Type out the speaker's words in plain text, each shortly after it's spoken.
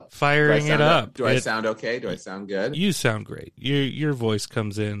firing it up. Do I sound okay? Do I sound good? You sound great. Your voice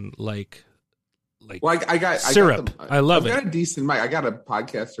comes in like well, I got syrup. I love it. I've got a decent mic. I got a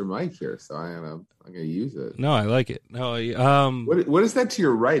podcaster mic here, so I'm gonna use it. No, I like it. No, what is that to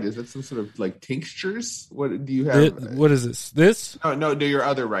your right? Is that some sort of like tinctures? What do you have? What is this? This? No, your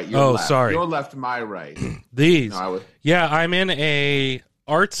other right. Your left. Sorry. Your left, my right. These. Yeah, I'm in a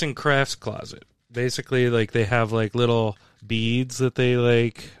arts and crafts closet. Basically, like they have like little beads that they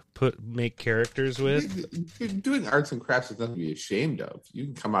like make characters with. Doing arts and crafts is nothing to be ashamed of. You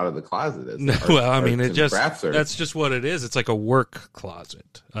can come out of the closet as that's just what it is. It's like a work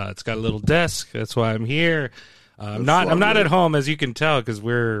closet. It's got a little desk. That's why I'm here. I'm not at home, as you can tell, because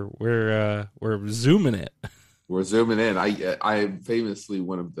we're zooming it. We're zooming in. I am famously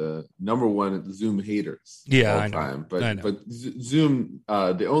one of the number one Zoom haters. Yeah, all time. But Zoom,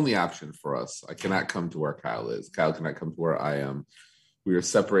 the only option for us. I cannot come to where Kyle is. Kyle cannot come to where I am. We are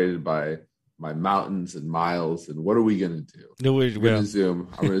separated by mountains and miles. And what are we going to do? We're going to Zoom.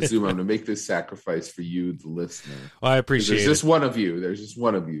 I'm going to Zoom. I'm going to make this sacrifice for you, the listener. Well, I appreciate it. There's just one of you. There's just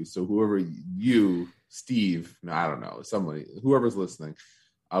one of you. So whoever you, Steve, no, I don't know, somebody, whoever's listening,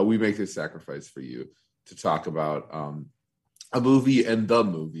 we make this sacrifice for you to talk about a movie and the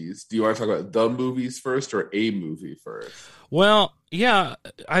movies. Do you want to talk about the movies first or a movie first? Well, yeah,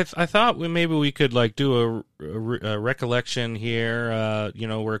 I thought maybe we could like do a recollection here.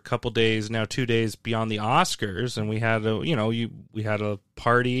 We're a couple days now, 2 days beyond the Oscars, and we had we had a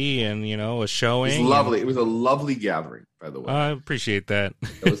party and a showing. It was lovely. It was a lovely gathering, by the way. I appreciate that.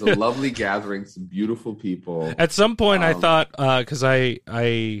 It was a lovely gathering. Some beautiful people. At some point, I thought because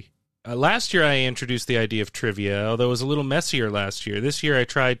last year I introduced the idea of trivia, although it was a little messier last year. This year I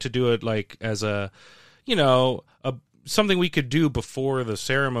tried to do it like as something we could do before the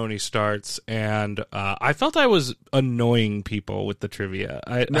ceremony starts, and I felt I was annoying people with the trivia.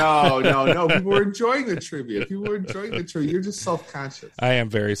 No. People were enjoying the trivia. You're just self-conscious. I am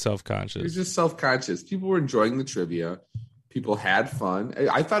very self-conscious. You're just self-conscious. People were enjoying the trivia. People had fun.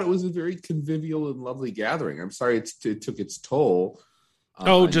 I thought it was a very convivial and lovely gathering. I'm sorry it took its toll.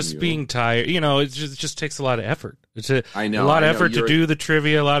 Being tired. It just takes a lot of effort. It's a lot of effort to do the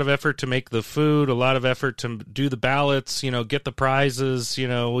trivia, a lot of effort to make the food, a lot of effort to do the ballots, get the prizes.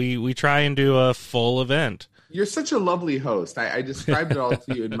 We try and do a full event. You're such a lovely host. I described it all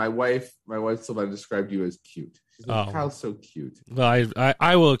to you, and my wife Sylvana described you as cute. She's like, Kyle's so cute. Well,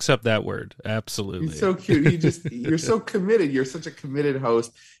 I will accept that word. Absolutely. He's so cute. You're so committed. You're such a committed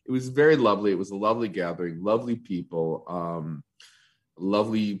host. It was very lovely. It was a lovely gathering, lovely people.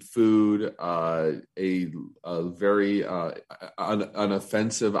 Lovely food, a very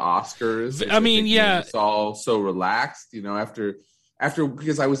unoffensive Oscars. I mean, yeah, it's all so relaxed, after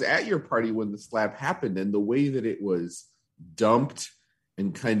because I was at your party when the slap happened, and the way that it was dumped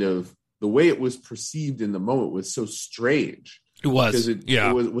and kind of the way it was perceived in the moment was so strange. It was,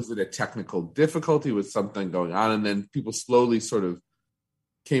 was it a technical difficulty? Was something going on, and then people slowly sort of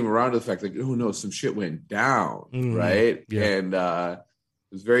came around to the fact like, oh no, some shit went down, right? Yeah. And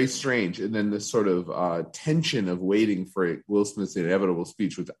it was very strange. And then this sort of tension of waiting for Will Smith's inevitable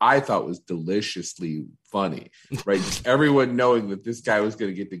speech, which I thought was deliciously funny, right? Just everyone knowing that this guy was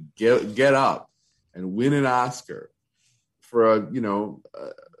going to get up and win an Oscar for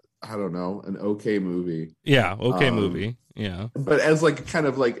I don't know, an okay movie. Yeah, okay movie. Yeah. But as like kind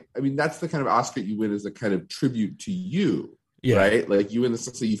of like, I mean, that's the kind of Oscar you win as a kind of tribute to you. Yeah. Right? Like you in the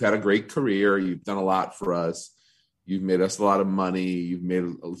sense that you've had a great career, you've done a lot for us, you've made us a lot of money, you've made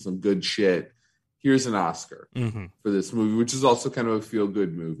some good shit. Here's an Oscar for this movie, which is also kind of a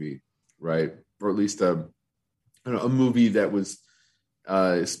feel-good movie, right? Or at least a movie that was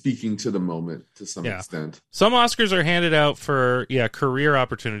speaking to the moment to some extent. Some Oscars are handed out for career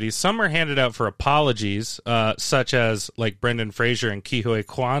opportunities. Some are handed out for apologies, such as like Brendan Fraser and Ke Huy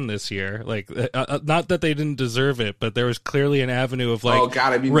Quan this year. Like, not that they didn't deserve it, but there was clearly an avenue of like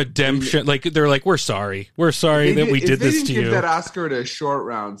redemption. Like they're like, we're sorry that we did this to you. If they didn't give that Oscar to a short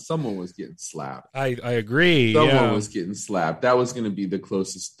round, someone was getting slapped. I agree. Someone was getting slapped. That was going to be the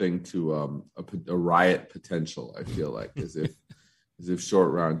closest thing to a riot potential. I feel like as if Short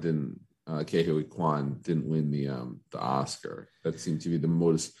Round didn't, Ke Huy Quan didn't win the Oscar. That seemed to be the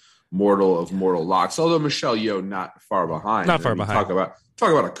most mortal of mortal locks. Although Michelle Yeoh not far behind. Talk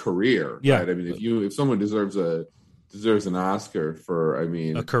about a career. Yeah. Right? I mean, if someone deserves an Oscar for,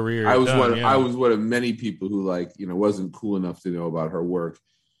 a career. I was one of many people who wasn't cool enough to know about her work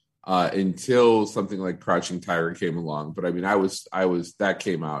until something like Crouching Tiger came along. But I was that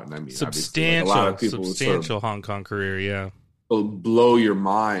came out, and substantial, a lot of people substantial Hong Kong career. Yeah. blow your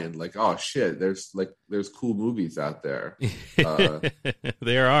mind. Like, oh shit, there's cool movies out there.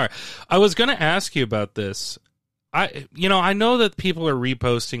 There are. I was going to ask you about this. I know that people are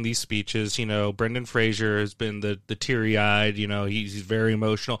reposting these speeches. Brendan Fraser has been the teary-eyed. He's very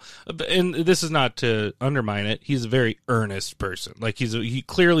emotional, and this is not to undermine it. He's a very earnest person. Like he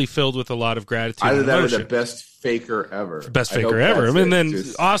clearly filled with a lot of gratitude. Either and that emotion. or the best faker ever. Best faker ever. I mean, then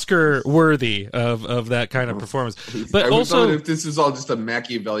Oscar worthy of that kind of performance. But also, if this is all just a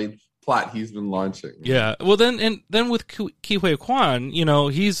Machiavellian plot he's been launching. Yeah. Well, then with Ke Huy Quan,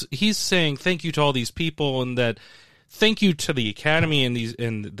 he's saying thank you to all these people, and that thank you to the Academy and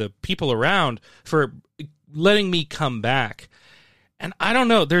the people around for letting me come back. And I don't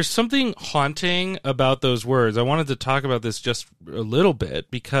know, there's something haunting about those words. I wanted to talk about this just a little bit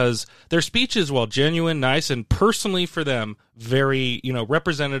because their speeches, while genuine, nice, and personally for them, very,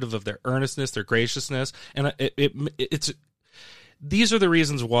 representative of their earnestness, their graciousness, and it's these are the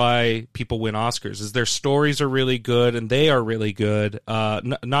reasons why people win Oscars, is their stories are really good and they are really good,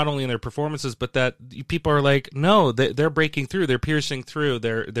 not only in their performances, but that people are like, no, they're breaking through, they're piercing through,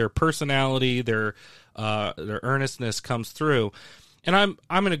 their personality, their earnestness comes through. And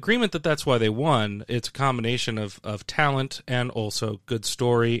I'm in agreement that that's why they won. It's a combination of talent and also good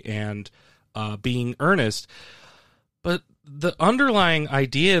story and being earnest. But the underlying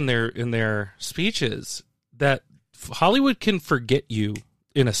idea in their speeches that Hollywood can forget you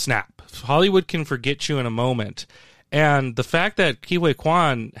in a snap. Hollywood can forget you in a moment. And the fact that Ke Huy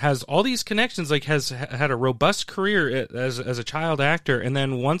Quan has all these connections, like has had a robust career as a child actor, and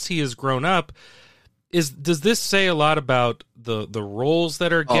then once he has grown up, does this say a lot about the roles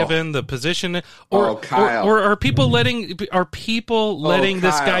that are given, the position, or are people letting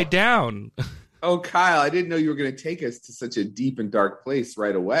this guy down? Oh, Kyle, I didn't know you were going to take us to such a deep and dark place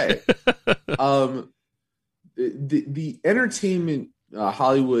right away. The entertainment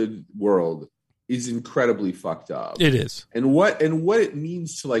Hollywood world is incredibly fucked up. It is. And what it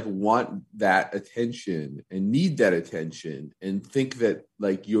means to want that attention and need that attention and think that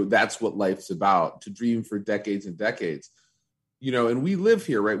that's what life's about, to dream for decades and decades. And we live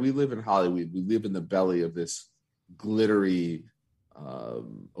here, right? We live in Hollywood. We live in the belly of this glittery,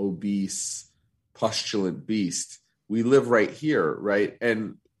 obese, postulant beast. We live right here, right?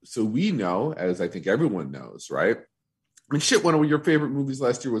 And so we know, as I think everyone knows, right? I mean, shit, one of your favorite movies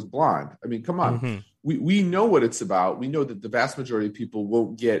last year was Blonde. I mean, come on. Mm-hmm. We know what it's about. We know that the vast majority of people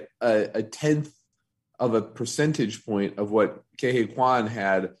won't get a tenth of a percentage point of what Ke Huy Quan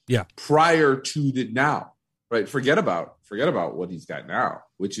had prior to the now, right? Forget about what he's got now,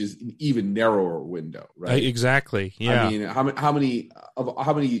 which is an even narrower window, right? Exactly. Yeah. I mean,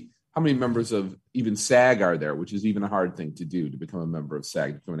 how many members of even SAG are there, which is even a hard thing to do, to become a member of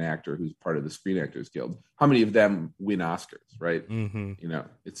SAG, to become an actor who's part of the Screen Actors Guild. How many of them win Oscars, right? Mm-hmm.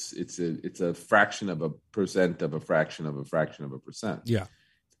 It's a fraction of a percent of a fraction of a fraction of a percent. Yeah.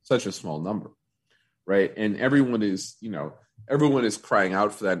 Such a small number, right? And everyone is crying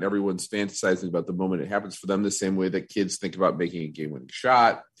out for that, and everyone's fantasizing about the moment it happens for them, the same way that kids think about making a game-winning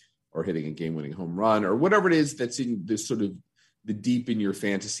shot or hitting a game-winning home run or whatever it is that's in this sort of the deep in your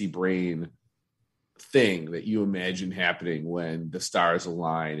fantasy brain thing that you imagine happening when the stars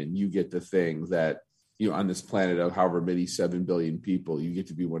align and you get the thing that, on this planet of however many 7 billion people, you get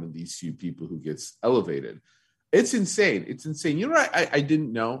to be one of these few people who gets elevated. It's insane. It's insane. You know what I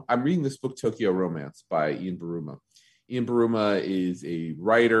didn't know? I'm reading this book, Tokyo Romance, by Ian Buruma. Ian Buruma is a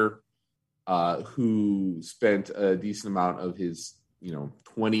writer who spent a decent amount of his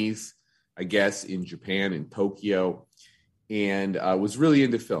 20s, I guess, in Japan, in Tokyo, and was really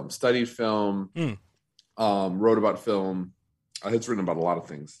into film, studied film, wrote about film, has written about a lot of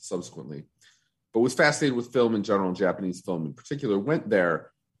things subsequently, but was fascinated with film in general, Japanese film in particular, went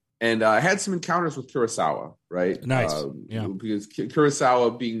there and had some encounters with Kurosawa, right? Nice. Because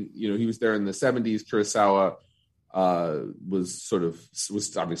Kurosawa being, he was there in the 70s, Kurosawa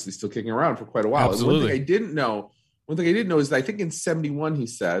was obviously still kicking around for quite a while. Absolutely. And one thing I didn't know is that I think in 71, he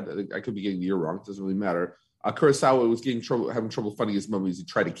said, I could be getting the year wrong, it doesn't really matter, Kurosawa was having trouble funding his movies. He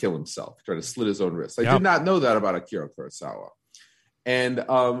tried to kill himself. He tried to slit his own wrist. I did not know that about Akira Kurosawa. And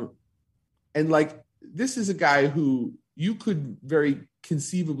this is a guy who you could very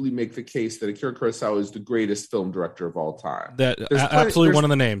conceivably make the case that Akira Kurosawa is the greatest film director of all time. Absolutely one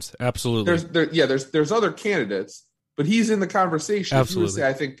of the names. Absolutely. There's other candidates, but he's in the conversation. Absolutely. Say,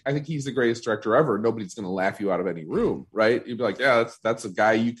 I think he's the greatest director ever. Nobody's going to laugh you out of any room, right? You'd be like, yeah, that's a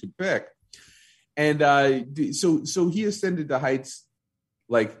guy you could pick. And so he ascended to heights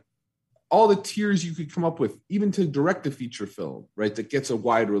like all the tiers you could come up with, even to direct a feature film, right, that gets a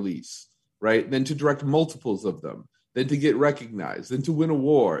wide release, right? Then to direct multiples of them, then to get recognized, then to win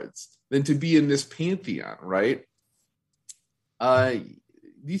awards, then to be in this pantheon, right?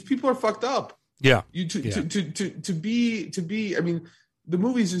 These people are fucked up. Yeah. To be. I mean, the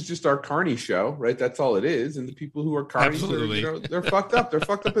movies is just our carny show, right? That's all it is. And the people who are carnies, they're fucked up. They're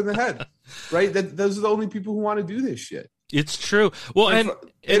fucked up in the head, right? Those are the only people who want to do this shit. It's true. Well,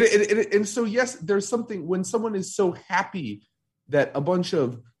 and so yes, there's something when someone is so happy that a bunch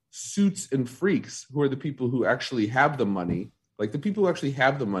of suits and freaks who are the people who actually have the money, like the people who actually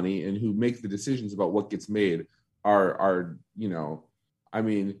have the money and who make the decisions about what gets made are I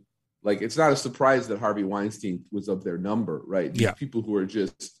mean, like, it's not a surprise that Harvey Weinstein was of their number, right? These people who are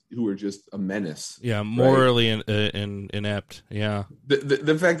just a menace. Yeah, morally inept. Yeah.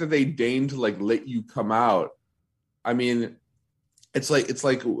 The fact that they deign to like let you come out. I mean, it's like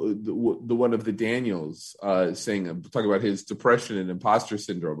the one of the Daniels talking about his depression and imposter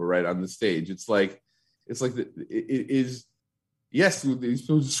syndrome, right, on the stage. It is. Yes, these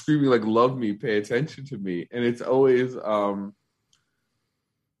people screaming like, "Love me, pay attention to me," and it's always, I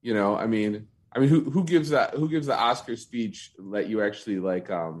mean, who gives the Oscar speech that you actually like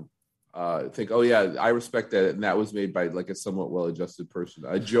think, oh yeah, I respect that, and that was made by like a somewhat well-adjusted person.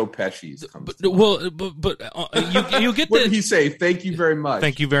 Joe Pesci's comes. You get. What did he say? Thank you very much.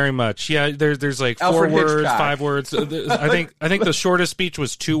 Thank you very much. Yeah, there's like Alfred 4 words, Hitchcock. 5 words. I think the shortest speech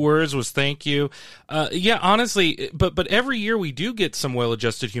was 2 words. Was thank you. Yeah, honestly, but every year we do get some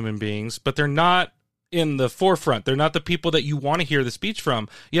well-adjusted human beings, but they're not in the forefront. They're not the people that you want to hear the speech from.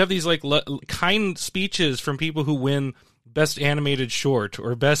 You have these like kind speeches from people who win Best Animated Short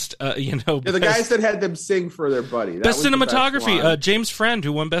or Best, the guys that had them sing for their buddy. Best Cinematography. James Friend,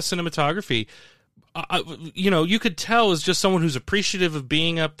 who won Best Cinematography. You could tell is just someone who's appreciative of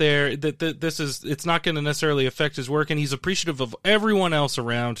being up there. That it's not going to necessarily affect his work, and he's appreciative of everyone else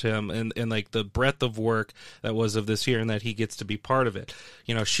around him, and like the breadth of work that was of this year, and that he gets to be part of it.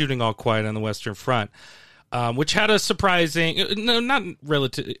 Shooting All Quiet on the Western Front. Which had a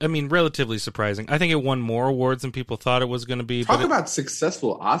relatively surprising. I think it won more awards than people thought it was going to be. Talk about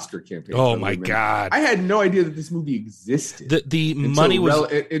successful Oscar campaigns. Oh my God. I had no idea that this movie existed. The money was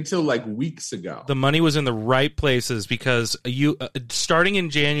until like weeks ago. The money was in the right places because you starting in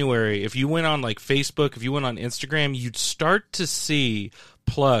January, if you went on like Facebook, if you went on Instagram, you'd start to see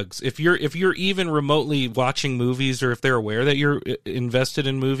plugs. If you're even remotely watching movies, or if they're aware that you're invested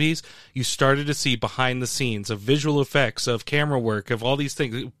in movies, you started to see behind the scenes of visual effects, of camera work, of all these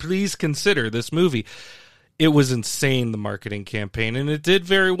things. Please consider this movie. It was insane, the marketing campaign, and it did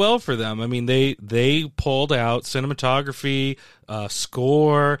very well for them. I mean, they pulled out cinematography,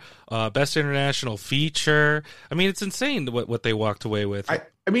 score, best international feature. I mean, it's insane what they walked away with.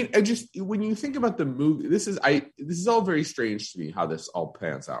 When you think about the movie, this is all very strange to me how this all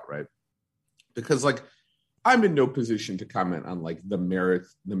pans out, right? Because like, I'm in no position to comment on like the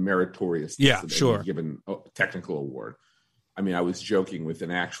meritoriousness of any given technical award. I mean, I was joking with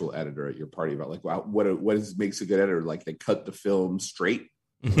an actual editor at your party about like, wow, what makes a good editor? Like, they cut the film straight.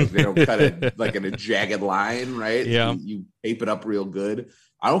 Like, they don't cut it like in a jagged line, right? Yeah. You tape it up real good.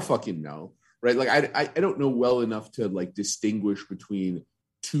 I don't fucking know, right? Like, I don't know well enough to like distinguish between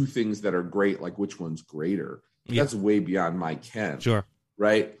two things that are great, like which one's greater. Yeah. That's way beyond my ken. Sure.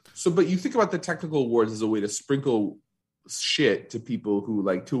 Right. So, but you think about the technical awards as a way to sprinkle shit to people who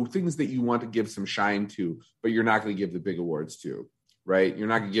like, to things that you want to give some shine to, but you're not going to give the big awards to, right? You're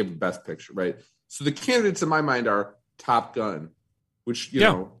not going to give the best picture, right? So the candidates in my mind are Top Gun, which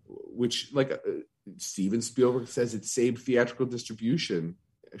Steven Spielberg says it saved theatrical distribution.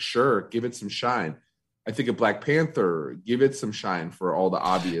 Sure, give it some shine. I think of Black Panther, give it some shine for all the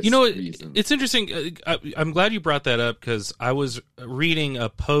obvious reasons. It's interesting. I'm glad you brought that up, because I was reading a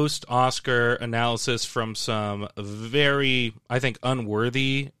post-Oscar analysis from some very, I think,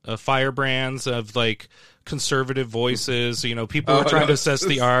 unworthy firebrands of like conservative voices. People were trying to assess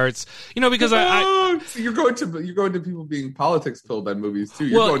the arts. Because you're going to people being politics pilled on movies too.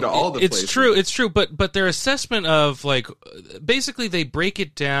 You're going to all the places. It's true. But their assessment of like, basically they break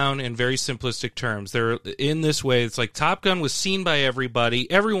it down in very simplistic terms. They're in this way. It's like Top Gun was seen by everybody.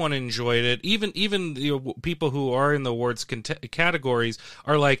 Everyone enjoyed it. Even people who are in the awards categories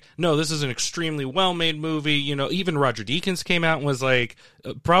are like, no, this is an extremely well-made movie. Even Roger Deakins came out and was like,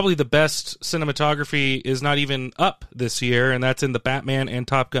 probably the best cinematography is not even up this year, and that's in the Batman and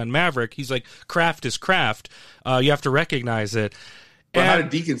Top Gun Maverick. He's like, craft is craft. You have to recognize it. But how did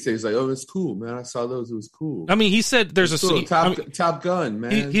Deacon say? He's like, "Oh, it's cool, man. I saw those. It was cool." I mean, he said there's Top Gun,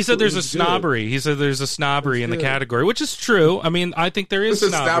 man. He said there's a snobbery. He said there's a snobbery in the category, which is true. I mean, I think there is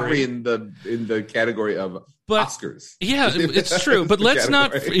snobbery in the category of Oscars. Yeah, it's true. But let's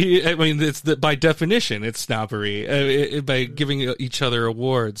not. I mean, by definition, it's snobbery by giving each other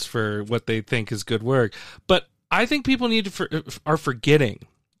awards for what they think is good work. But I think people are forgetting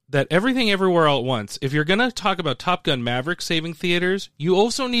that Everything Everywhere All at Once, if you're going to talk about Top Gun Maverick saving theaters, you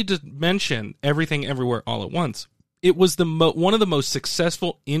also need to mention Everything Everywhere All at Once. It was one of the most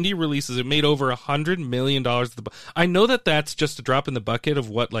successful indie releases. It made over $100 million. I know that that's just a drop in the bucket of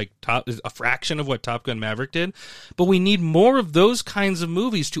what a fraction of what Top Gun Maverick did, but we need more of those kinds of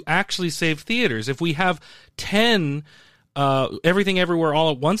movies to actually save theaters. If we have 10 Everything Everywhere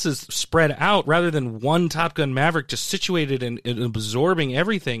All at Once is spread out rather than one Top Gun Maverick just situated and absorbing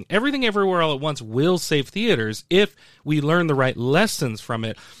everything. Everything Everywhere All at Once will save theaters if we learn the right lessons from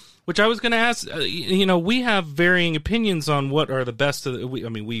it. Which I was going to ask, we have varying opinions on what are the best of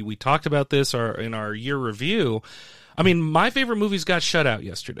we talked about this in our year review. I mean, my favorite movies got shut out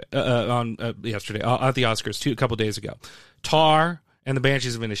yesterday at the Oscars a couple days ago. Tar and the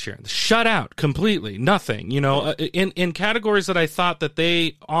Banshees of Inisherin. Shut out completely. Nothing. In categories that I thought that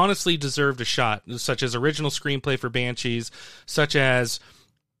they honestly deserved a shot, such as original screenplay for Banshees, such as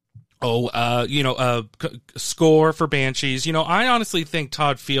score for Banshees. I honestly think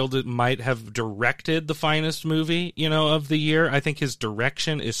Todd Field might have directed the finest movie, of the year. I think his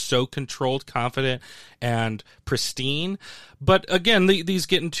direction is so controlled, confident, and pristine. But again, these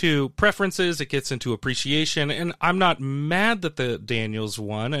get into preferences, it gets into appreciation, and I'm not mad that the Daniels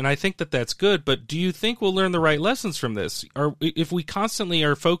won, and I think that that's good, but do you think we'll learn the right lessons from this? Or if we constantly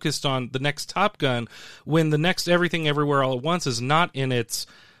are focused on the next Top Gun, when the next Everything Everywhere All at Once is not in its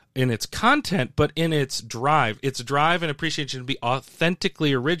content, but in its drive and appreciation to be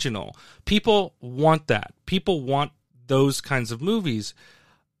authentically original. People want that. People want those kinds of movies.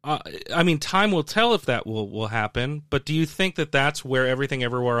 Time will tell if that will happen, but do you think that that's where Everything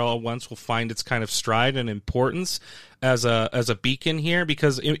Everywhere All at Once will find its kind of stride and importance as a beacon here?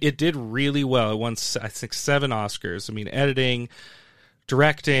 Because it did really well. It won, I think, 7 Oscars. I mean, editing,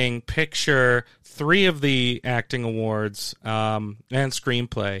 directing, picture, 3 of the acting awards, and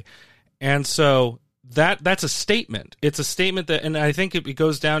screenplay. And so that's a statement. It's a statement that, and I think it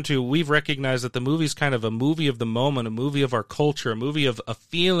goes down to, we've recognized that the movie's kind of a movie of the moment, a movie of our culture, a movie of a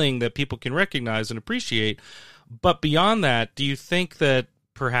feeling that people can recognize and appreciate. But beyond that, do you think that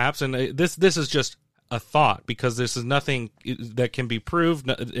perhaps, and this is just a thought, because this is nothing that can be proved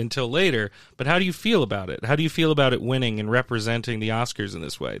until later, but how do you feel about it? How do you feel about it winning and representing the Oscars in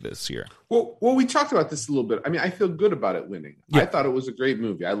this way this year? Well, we talked about this a little bit. I mean, I feel good about it winning. Yeah. I thought it was a great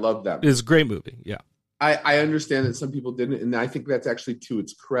movie. I love that movie. It's a great movie, yeah. I understand that some people didn't, and I think that's actually to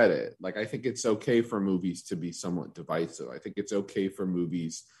its credit. Like, I think it's okay for movies to be somewhat divisive. I think it's okay for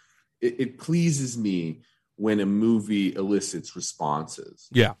movies. It pleases me when a movie elicits responses.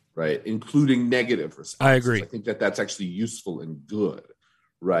 Yeah. Right. Including negative responses. I agree. I think that's actually useful and good.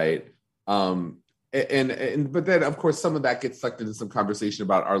 Right. But then, of course, some of that gets sucked into some conversation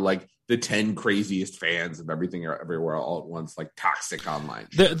about are like the 10 craziest fans of Everything Everywhere All at Once, like toxic online.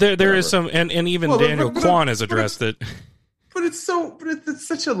 There is some, and even Daniel Kwan has addressed it. But it's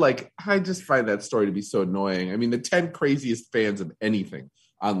such a, I just find that story to be so annoying. I mean, the 10 craziest fans of anything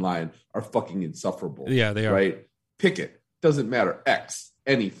online are fucking insufferable. Yeah, they are. Right? Pick it. Doesn't matter. X,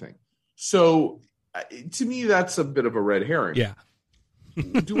 anything. So to me, that's a bit of a red herring. Yeah.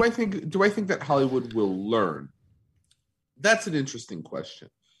 Do I think that Hollywood will learn? That's an interesting question.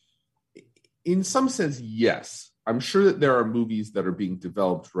 In some sense, yes. I'm sure that there are movies that are being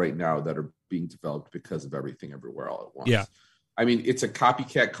developed right now that are being developed because of Everything Everywhere All at Once. Yeah. I mean, it's a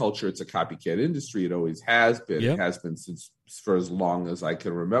copycat culture. It's a copycat industry. It always has been. Yep. It has been since for as long as I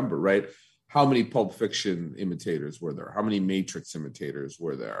can remember, right? How many Pulp Fiction imitators were there? How many Matrix imitators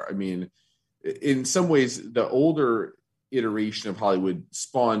were there? I mean, in some ways, the older iteration of Hollywood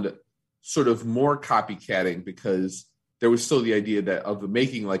spawned sort of more copycatting because there was still the idea that of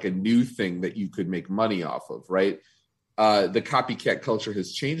making like a new thing that you could make money off of, right? The copycat culture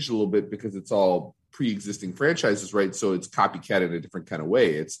has changed a little bit because it's all pre-existing franchises, right? So it's copycat in a different kind of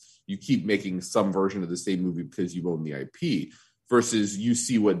way. It's you keep making some version of the same movie because you own the IP versus you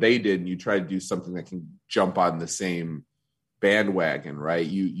see what they did and you try to do something that can jump on the same bandwagon, right?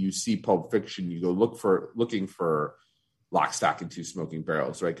 You see Pulp Fiction, you go looking for Lock, Stock, and Two Smoking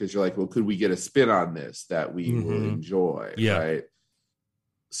Barrels, right? Because you're like, well, could we get a spin on this that we will enjoy, right?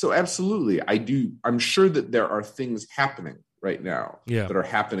 So absolutely, I'm sure that there are things happening right now that are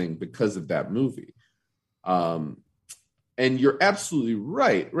happening because of that movie. And you're absolutely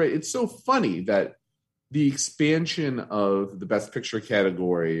right. Right. It's so funny that the expansion of the Best Picture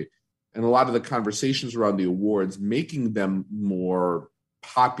category and a lot of the conversations around the awards, making them more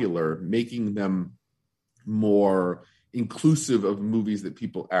popular, making them more inclusive of movies that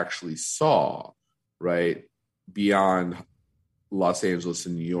people actually saw, right? Beyond Los Angeles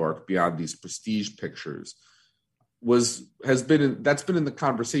and New York, beyond these prestige pictures, that's been in the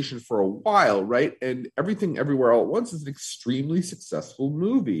conversation for a while, right? And Everything Everywhere All at Once is an extremely successful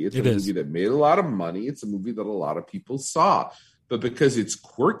movie. It's a movie that made a lot of money. It's a movie that a lot of people saw, but because it's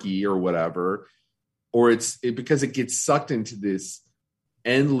quirky or whatever, or because it gets sucked into this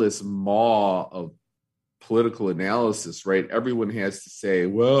endless maw of political analysis, right? Everyone has to say,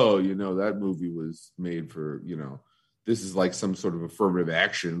 well, that movie was made for, this is like some sort of affirmative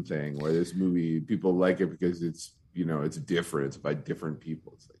action thing where this movie, people like it because it's, it's different. It's by different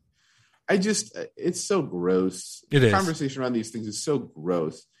people. It's like, it's so gross. The conversation around these things is so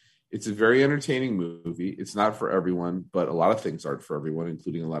gross. It's a very entertaining movie. It's not for everyone, but a lot of things aren't for everyone,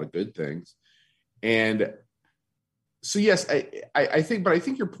 including a lot of good things. And so, yes, I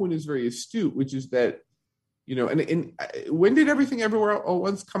think your point is very astute, which is that, and when did Everything Everywhere All at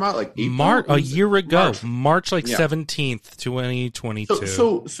Once come out? Like April? A year ago, March 17th, 2022.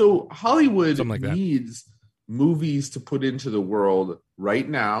 So Hollywood like needs movies to put into the world right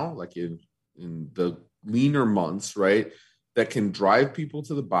now, like in the leaner months, right? That can drive people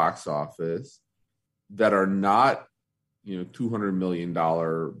to the box office, that are not, $200 million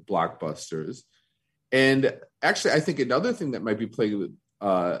blockbusters. And actually, I think another thing that might be playing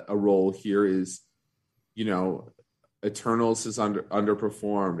a role here is, Eternals is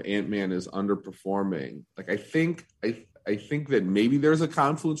underperformed. Ant-Man is underperforming. Like, I think that maybe there's a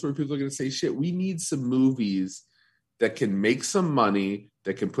confluence where people are going to say, shit, we need some movies that can make some money,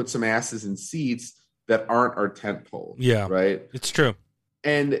 that can put some asses in seats that aren't our tentpole. Yeah. Right. It's true.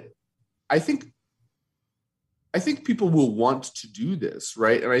 And I think people will want to do this,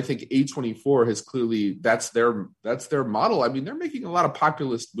 right? And I think A24 has clearly, that's their model. I mean, they're making a lot of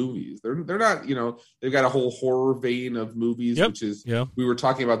populist movies. They're not, they've got a whole horror vein of movies, which is, we were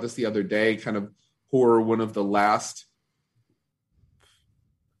talking about this the other day, kind of horror, one of the last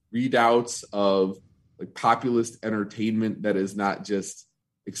readouts of like populist entertainment that is not just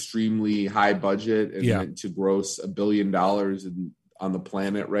extremely high budget and meant to gross $1 billion on the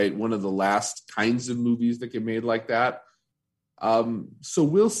planet, right? One of the last kinds of movies that get made like that. So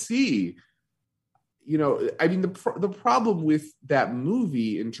we'll see. I mean, the problem with that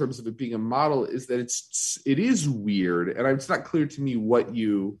movie in terms of it being a model is that it is weird, and it's not clear to me what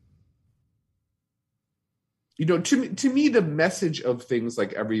to me the message of things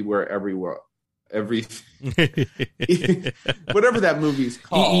like everywhere, everything, whatever that movie's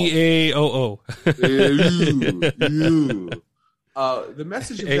called, EEAOO. The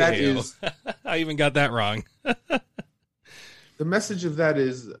message of that is, I even got that wrong. The message of that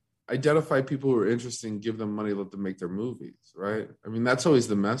is identify people who are interesting, give them money, let them make their movies, right? I mean, that's always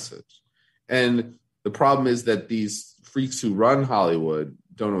the message. And the problem is that these freaks who run Hollywood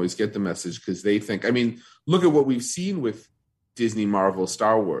don't always get the message because they think, I mean, look at what we've seen with Disney, Marvel,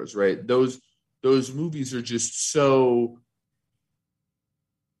 Star Wars, right? Those movies are just so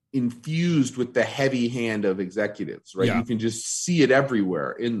infused with the heavy hand of executives, right? You can just see it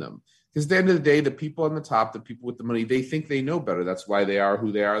everywhere in them. Because at the end of the day, the people on the top, the people with the money, they think they know better. That's why they are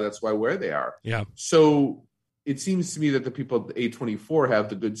who they are. That's why where they are. Yeah. So it seems to me that the people at A24 have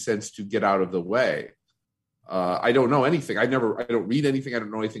the good sense to get out of the way. I don't know anything. I don't read anything. I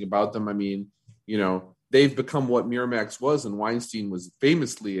don't know anything about them. I mean, they've become what Miramax was, and Weinstein was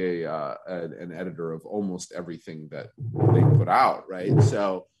famously an editor of almost everything that they put out, right?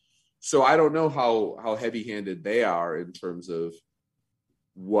 So I don't know how heavy-handed they are in terms of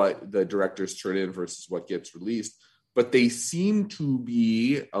what the directors turn in versus what gets released, but they seem to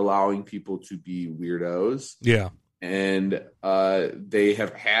be allowing people to be weirdos. Yeah, and they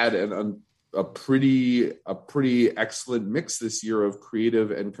have had a pretty excellent mix this year of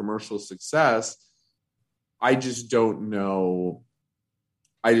creative and commercial success. I just don't know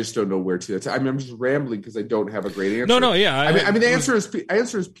where to. I mean, I'm just rambling because I don't have a great answer. No, yeah. I mean, the answer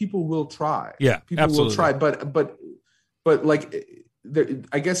is people will try. Yeah, people absolutely. will try. But like,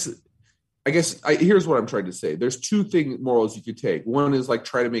 I guess here's what I'm trying to say. There's two morals you could take. One is like,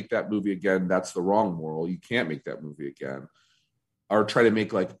 try to make that movie again. That's the wrong moral. You can't make that movie again. Or try to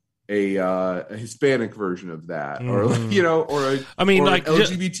make like a Hispanic version of that, or or an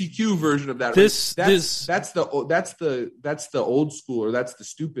LGBTQ version of that. That's the old school, or that's the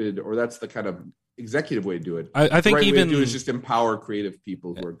stupid, or that's the kind of executive way to do it. I think the right even way to do it is just empower creative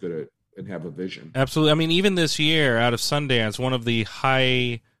people who are good at and have a vision. Absolutely. I mean, even this year out of Sundance, one of the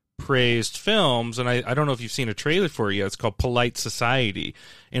high praised films, and I don't know if you've seen a trailer for it yet, it's called Polite Society,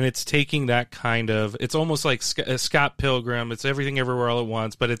 and it's taking that kind of, it's almost like Scott Pilgrim, it's Everything Everywhere All at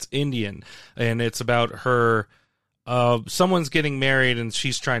Once, but it's Indian, and it's about her, someone's getting married and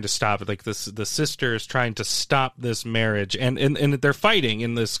she's trying to stop it, like the sister is trying to stop this marriage, and they're fighting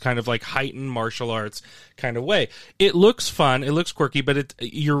in this kind of like heightened martial arts kind of way. It looks fun, it looks quirky, but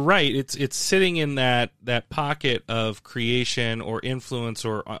you're right, it's sitting in that pocket of creation or influence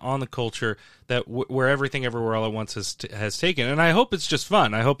or on the culture that where Everything Everywhere All at Once has taken. And I hope it's just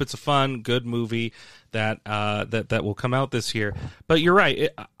fun. I hope it's a fun, good movie that will come out this year. But you're right.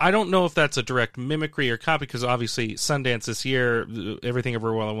 I don't know if that's a direct mimicry or copy, because obviously Sundance this year, Everything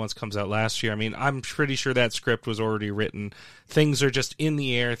Everywhere All at Once comes out last year. I mean, I'm pretty sure that script was already written. Things are just in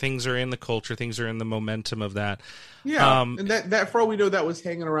the air. Things are in the culture. Things are in the momentum of that. Yeah, and that for all we know, that was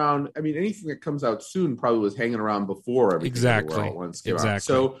hanging around. I mean, anything that comes out soon probably was hanging around before Everything Everywhere All at Once came out.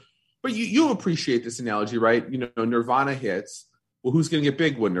 So, but you appreciate this analogy, right? You know, Nirvana hits. Well, who's going to get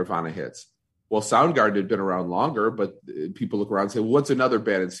big when Nirvana hits? Well, Soundgarden had been around longer, but people look around and say, well, what's another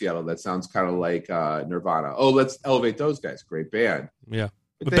band in Seattle that sounds kind of like Nirvana? Oh, let's elevate those guys. Great band. Yeah.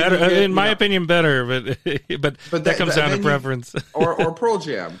 But better, in my opinion, better, but that comes down to preference. or Pearl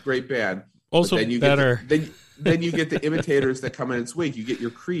Jam, great band. Also then better. Then you get the imitators that come in its wake. You get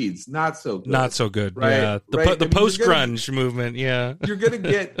your Creeds, not so good. Not so good, right? Yeah. The post-grunge movement, yeah. You're going to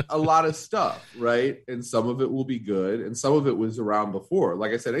get a lot of stuff, right? And some of it will be good, and some of it was around before.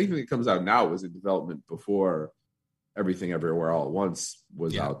 Like I said, anything that comes out now was in development before Everything Everywhere All at Once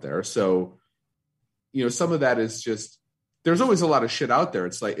was out there. So, you know, some of that is just, there's always a lot of shit out there.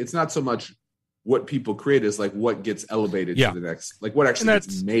 It's like, it's not so much what people create, is like what gets elevated to the next, like what actually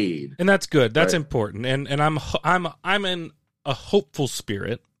gets made. And that's good. That's important. And I'm in a hopeful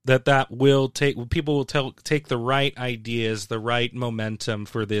spirit that will people will take the right ideas, the right momentum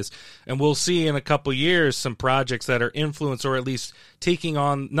for this, and we'll see in a couple years some projects that are influenced, or at least taking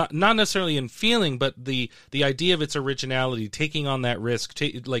on, not necessarily in feeling, but the idea of its originality, taking on that risk,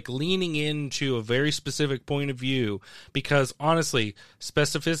 like leaning into a very specific point of view, because honestly,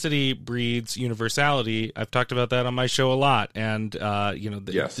 specificity breeds universality. I've talked about that on my show a lot, and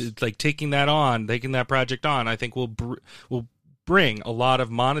like taking that project on, I think will bring a lot of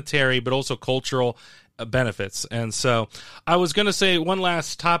monetary but also cultural benefits. And so I was going to say one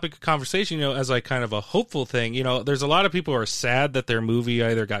last topic of conversation, you know, as like kind of a hopeful thing, you know, there's a lot of people who are sad that their movie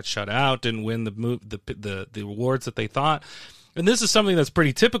either got shut out, didn't win the awards that they thought. And this is something that's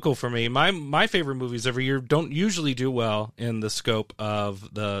pretty typical for me. My favorite movies every year don't usually do well in the scope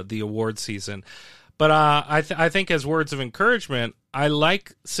of the award season. But I think as words of encouragement, I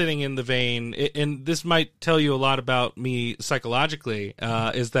like sitting in the vein, and this might tell you a lot about me psychologically,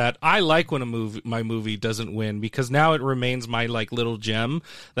 is that I like when my movie doesn't win, because now it remains my like little gem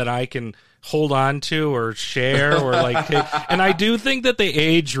that I can hold on to or share or like and I do think that they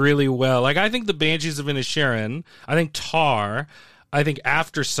age really well. Like I think The Banshees of Inisherin, I think Tar, I think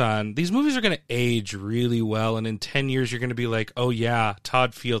After Sun, these movies are going to age really well, and in 10 years you're going to be like, oh yeah,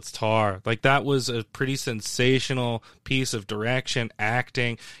 Todd Field's Tar. Like that was a pretty sensational piece of direction,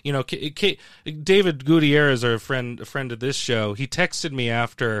 acting. You know, David Gutierrez, a friend of this show, he texted me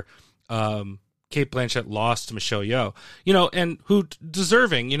after Cate Blanchett lost to Michelle Yeoh, you know, and who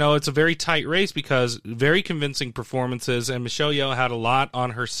deserving, you know, it's a very tight race because very convincing performances, and Michelle Yeoh had a lot on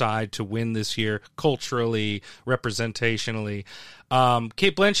her side to win this year, culturally, representationally.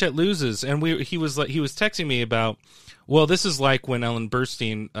 Cate Blanchett loses, and he was texting me about, well, this is like when Ellen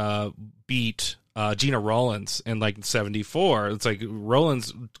Burstyn beat Gina Rollins in like 74. It's like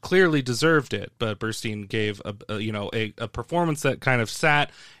Rollins clearly deserved it, but Burstyn gave a performance that kind of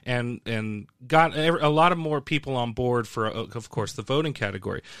sat and got a lot of more people on board for, of course, the voting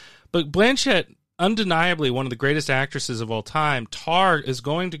category. But Blanchett, undeniably one of the greatest actresses of all time, Tar is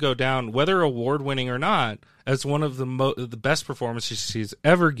going to go down, whether award-winning or not, as one of the best performances she's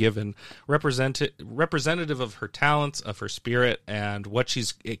ever given, representative of her talents, of her spirit, and what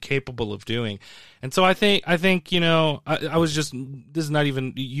she's capable of doing. And so I think you know, I was just, this is not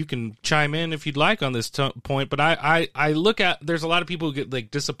even, you can chime in if you'd like on this point, but I look at, there's a lot of people who get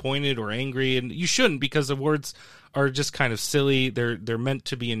like disappointed or angry, and you shouldn't, because awards are just kind of silly. They're meant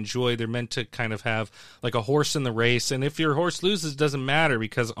to be enjoyed. They're meant to kind of have like a horse in the race, and if your horse loses, it doesn't matter,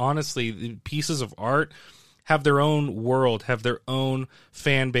 because honestly, the pieces of art have their own world, have their own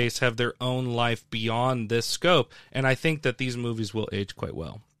fan base, have their own life beyond this scope. And I think that these movies will age quite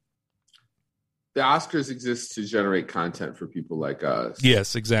well. the Oscars exist to generate content for people like us.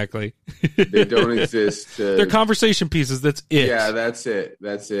 Yes, exactly. They don't exist to... They're conversation pieces. That's it. Yeah, that's it.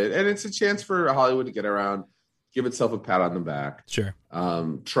 And it's a chance for Hollywood to get around, give itself a pat on the back. Sure.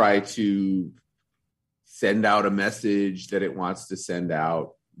 Try to send out a message that it wants to send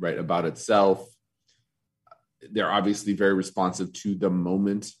out, right, about itself. They're obviously very responsive to the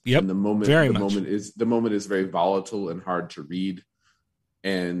moment. Yep. And the moment is very volatile and hard to read.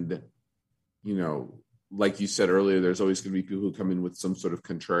 And, you know, like you said earlier, there's always going to be people who come in with some sort of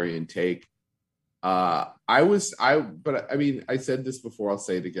contrarian take. I said this before, I'll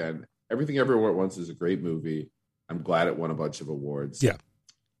say it again. Everything Everywhere at Once is a great movie. I'm glad it won a bunch of awards. Yeah.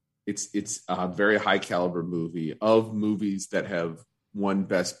 It's a very high caliber movie. Of movies that have won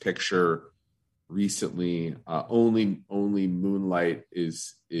Best Picture recently, only Moonlight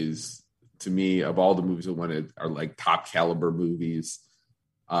is to me, of all the movies that won it, are like top caliber movies.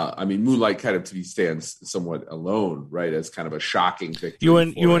 Moonlight kind of to me stands somewhat alone, right, as kind of a shocking victory. You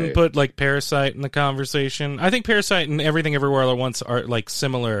wouldn't put like Parasite in the conversation? I think Parasite and Everything Everywhere All at Once are like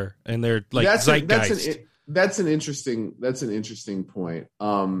similar, and they're like zeitgeist. That's an interesting point.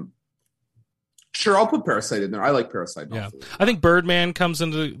 Sure, I'll put Parasite in there. I like Parasite. Yeah, I think Birdman comes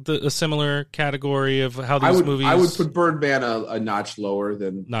into a similar category of how these movies. I would put Birdman a notch lower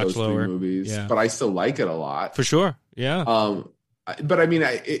than those three movies, but I still like it a lot for sure. Yeah. But I mean,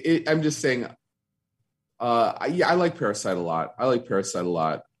 I'm just saying. I like Parasite a lot.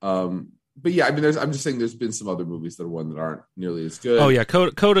 But yeah, I mean, I'm just saying there's been some other movies that aren't nearly as good. Oh yeah,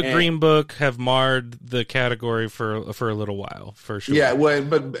 Coda Green Book have marred the category for a little while, for sure. Yeah, well,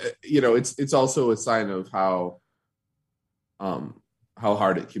 but you know, it's also a sign of how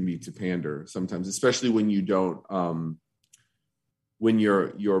hard it can be to pander sometimes, especially when you don't when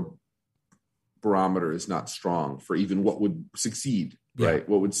your barometer is not strong for even what would succeed, right?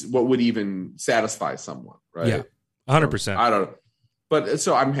 What would even satisfy someone, right? Yeah, 100%. I don't know. But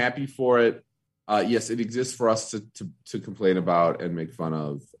so I'm happy for it. Yes, it exists for us to complain about and make fun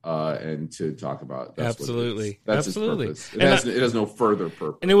of and to talk about. Absolutely. That's Absolutely. Its purpose. It has no further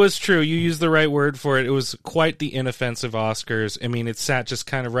purpose. And it was true. You used the right word for it. It was quite the inoffensive Oscars. I mean, it sat just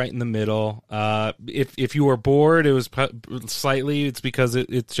kind of right in the middle. If you were bored, it was slightly. It's because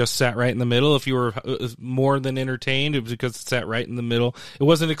it just sat right in the middle. If you were more than entertained, it was because it sat right in the middle. It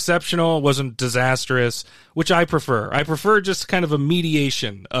wasn't exceptional. It wasn't disastrous, which I prefer. I prefer just kind of a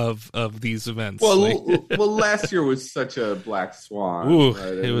mediation of these events. Well, last year was such a black swan. Ooh,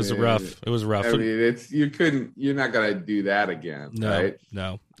 right? It was rough. It was rough. I mean, you're not gonna do that again, right?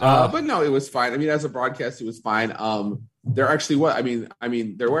 No. But no, it was fine. I mean, as a broadcast, it was fine. There actually was.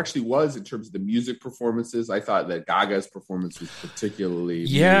 There actually was in terms of the music performances. I thought that Gaga's performance was particularly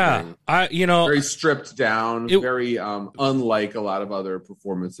moving. Very stripped down, very unlike a lot of other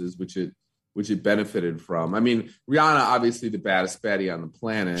performances, which it benefited from. I mean, Rihanna, obviously the baddest baddie on the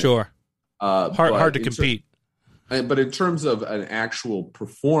planet. Sure. Hard to compete. But in terms of an actual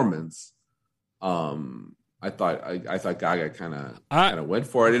performance, I thought Gaga kind of went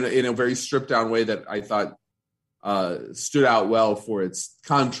for it in a very stripped down way that I thought stood out well for its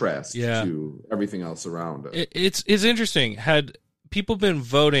contrast to everything else around it. It's interesting. Had people been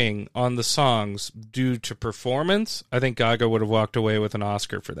voting on the songs due to performance, I think Gaga would have walked away with an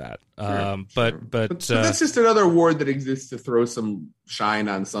Oscar for that. But that's just another award that exists to throw some shine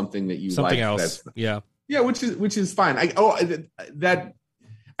on something that you something like. Else. Yeah, which is fine. I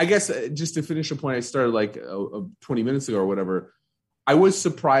guess just to finish a point I started like 20 minutes ago or whatever, I was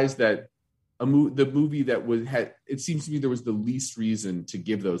surprised that the movie that it seems to me there was the least reason to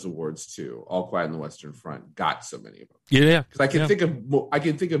give those awards to, All Quiet on the Western Front, got so many of them. Yeah, because I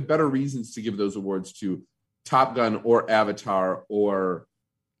can think of better reasons to give those awards to Top Gun or Avatar or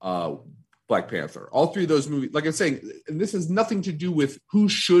Black Panther. All three of those movies, like I'm saying, and this has nothing to do with who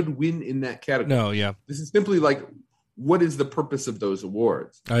should win in that category. No, yeah, this is simply like, what is the purpose of those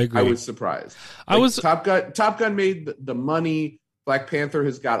awards? I agree. I was surprised. Top Gun made the money. Black Panther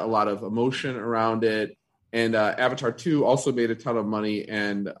has got a lot of emotion around it, and Avatar 2 also made a ton of money.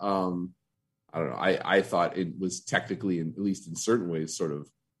 And I don't know. I thought it was technically, at least in certain ways, sort of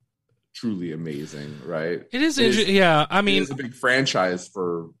truly amazing. Right? It is interesting. Yeah, I mean, it's a big franchise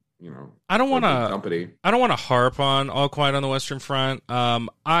for. I don't want to harp on All Quiet on the Western Front,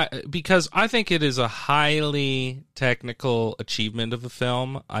 because I think it is a highly technical achievement of a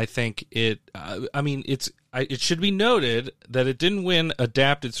film. I think it should be noted that it didn't win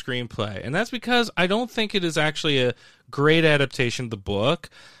adapted screenplay, and that's because I don't think it is actually a great adaptation of the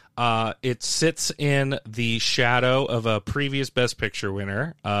book. It sits in the shadow of a previous Best Picture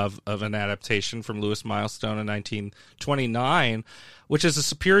winner of an adaptation from Louis Milestone in 1929, which is a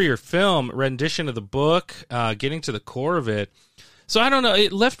superior film rendition of the book, getting to the core of it. So I don't know.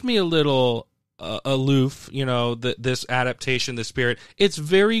 It left me a little aloof, this adaptation, the spirit. It's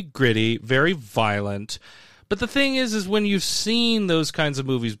very gritty, very violent. But the thing is when you've seen those kinds of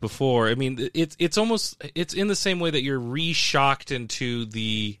movies before, I mean, it's almost, it's in the same way that you're re-shocked into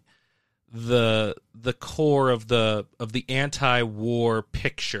the core of the anti-war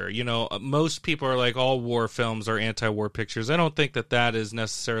picture. Most people are like, all war films are anti-war pictures. I don't think that is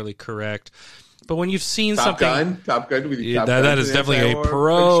necessarily correct. But when you've seen Top Gun, that is definitely a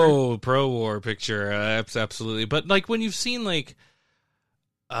pro-war picture. Absolutely. But like when you've seen like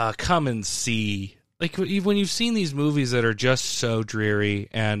Come and See, like when you've seen these movies that are just so dreary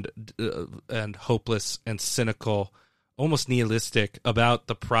and hopeless and cynical, almost nihilistic about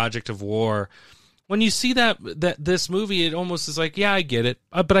the project of war, when you see that this movie, it almost is like, yeah, I get it,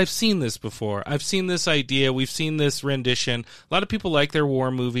 but I've seen this before. I've seen this idea. We've seen this rendition. A lot of people like their war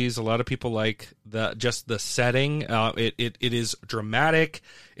movies. A lot of people like the setting. It is dramatic.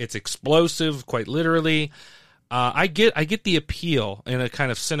 It's explosive, quite literally. I get the appeal in a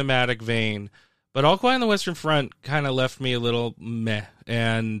kind of cinematic vein. But All Quiet on the Western Front kind of left me a little meh,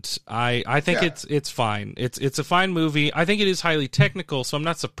 and I think it's fine. It's a fine movie. I think it is highly technical, so I'm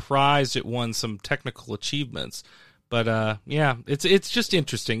not surprised it won some technical achievements. But it's just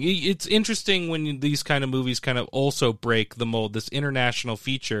interesting. It's interesting when these kind of movies kind of also break the mold. This international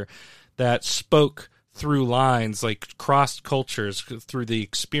feature that spoke through lines, like crossed cultures through the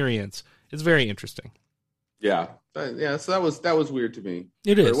experience. It's very interesting. Yeah. So that was weird to me.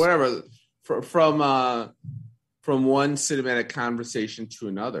 It is. But whatever. From one cinematic conversation to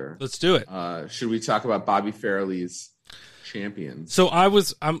another, let's do it. Should we talk about Bobby Farrelly's Champions? So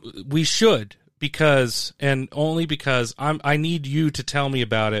we should, because I need you to tell me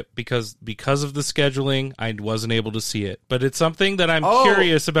about it because of the scheduling, I wasn't able to see it, but it's something that I'm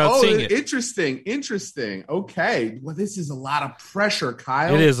curious about seeing it. Interesting. Okay, well, this is a lot of pressure,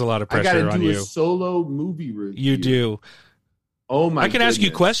 Kyle. It is a lot of pressure on you. I got to do a solo movie review. You do. Oh my! I can ask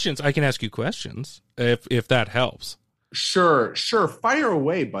you questions. If that helps. Sure. Fire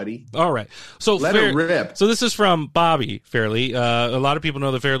away, buddy. All right. So let it rip. So this is from Bobby Farrelly. A lot of people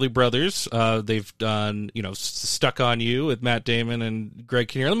know the Farrelly brothers. They've done, Stuck on You with Matt Damon and Greg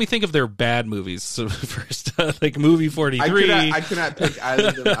Kinnear. Let me think of their bad movies. So first, like Movie 43. I cannot pick either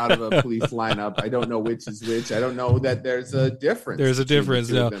of them out of a police lineup. I don't know which is which. I don't know that there's a difference. There's a difference.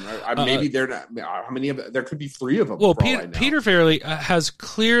 No. Maybe they're not. How many of them? There could be 3 of them. Well, Peter Farrelly has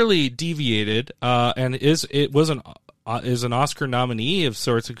clearly deviated, and is an Oscar nominee of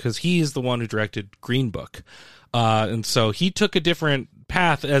sorts because he is the one who directed Green Book. And so he took a different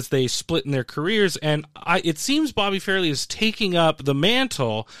path as they split in their careers. And it seems Bobby Farrelly is taking up the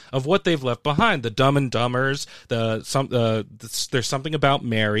mantle of what they've left behind. The Dumb and Dumbers, There's Something About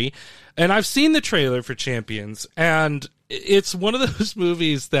Mary. And I've seen the trailer for Champions, and it's one of those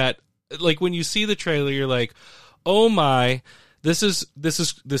movies that, like, when you see the trailer, you're like, oh my, this is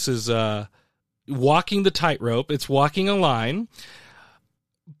walking the tightrope. It's walking a line,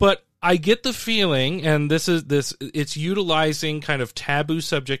 but I get the feeling, and it's utilizing kind of taboo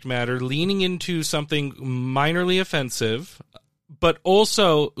subject matter, leaning into something minorly offensive, but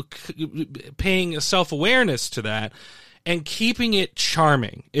also paying self-awareness to that and keeping it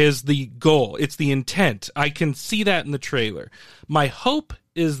charming is the goal. It's the intent. I can see that in the trailer. My hope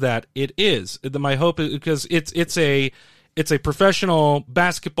is that it is. My hope is because it's a professional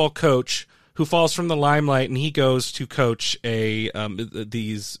basketball coach who falls from the limelight, and he goes to coach a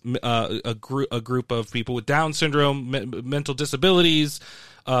group of people with Down syndrome, mental disabilities,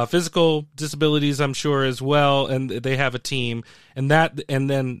 physical disabilities, I'm sure, as well, and they have a team, and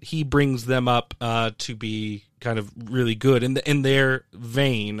then he brings them up to be kind of really good in their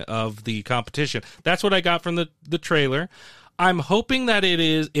vein of the competition. That's what I got from the trailer. I'm hoping that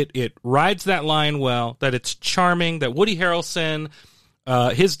it rides that line well, that it's charming, that Woody Harrelson,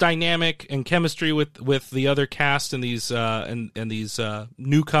 his dynamic and chemistry with the other cast and these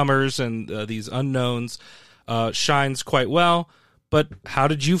newcomers and these unknowns shines quite well. But how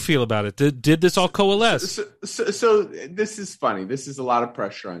did you feel about it? Did this all coalesce? So this is funny. This is a lot of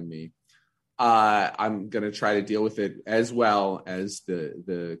pressure on me. I'm going to try to deal with it as well as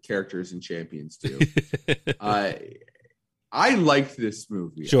the characters and Champions do. I liked this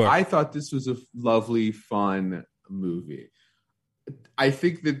movie. Sure. I thought this was a lovely, fun movie. I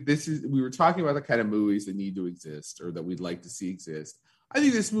think that we were talking about the kind of movies that need to exist or that we'd like to see exist. I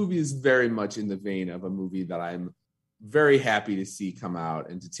think this movie is very much in the vein of a movie that I'm very happy to see come out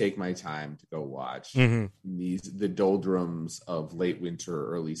and to take my time to go watch the doldrums of late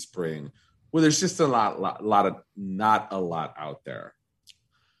winter, early spring, where there's just not a lot out there.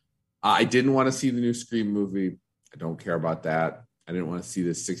 I didn't want to see the new Scream movie. I don't care about that. I didn't want to see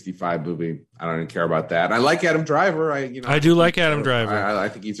this 65 movie. I don't even care about that. And I like Adam Driver. I do like Adam Driver. I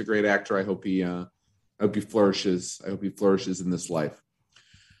think he's a great actor. I hope he flourishes. I hope he flourishes in this life.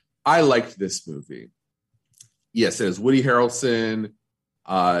 I liked this movie. Yes, it has Woody Harrelson.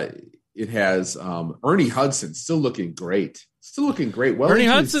 It has Ernie Hudson, still looking great. Well, Ernie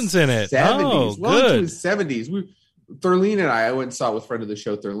Hudson's in it. 70s. Oh, good. Into his 70s. Thurleen and I went and saw it with friend of the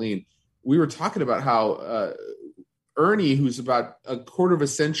show, Thurleen. We were talking about how Ernie, who's about a quarter of a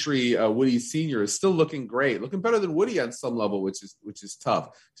century Woody Senior, is still looking great, looking better than Woody on some level, which is tough.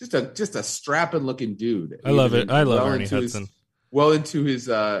 Just a strapping looking dude. I love it. I love Ernie Hudson. Well into his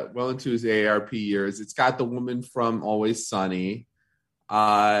AARP years. It's got the woman from Always Sunny,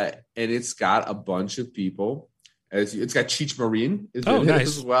 and it's got a bunch of people. It's got Cheech Marin is in it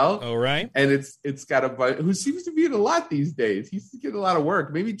as well. All right, and it's got a bunch who seems to be in a lot these days. He's getting a lot of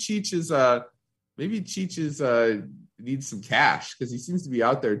work. Maybe Cheech is needs some cash because he seems to be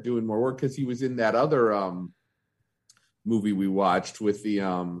out there doing more work because he was in that other movie we watched with the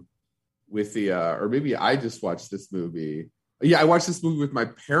or maybe I just watched this movie. Yeah, I watched this movie with my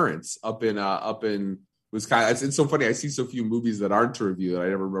parents up in Wisconsin. It's so funny. I see so few movies that aren't to review that I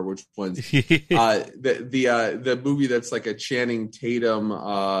never remember which ones. The movie that's like a Channing Tatum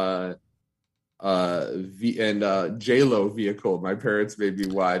and J-Lo vehicle. My parents made me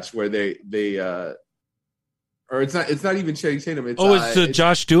watch where they or it's not even Channing Tatum. It's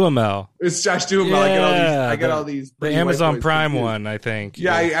Josh Duhamel. It's Josh Duhamel. Yeah, I got all these. The Amazon Prime one, I think.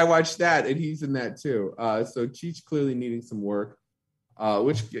 Yeah, I watched that, and he's in that too. So Cheech clearly needing some work,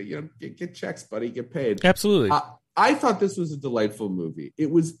 which get checks, buddy, get paid. Absolutely. I thought this was a delightful movie.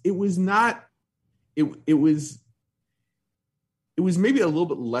 It was maybe a little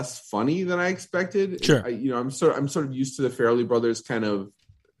bit less funny than I expected. Sure. I'm sort of used to the Farrelly brothers kind of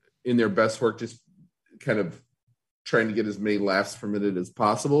in their best work, just kind of trying to get as many laughs from it as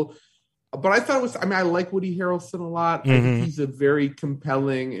possible. But I thought it was, I like Woody Harrelson a lot. I think he's a very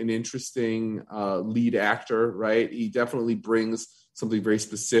compelling and interesting lead actor, right? He definitely brings something very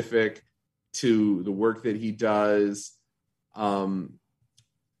specific to the work that he does. I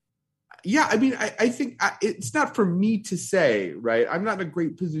think it's not for me to say, right? I'm not in a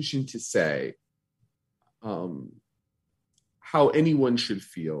great position to say how anyone should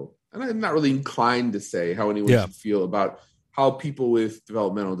feel. And I'm not really inclined to say how anyone should feel about how people with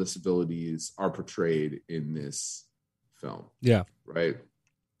developmental disabilities are portrayed in this film. Yeah. Right.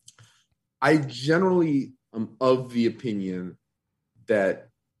 I generally am of the opinion that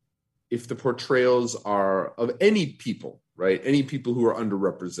if the portrayals are of any people, right, any people who are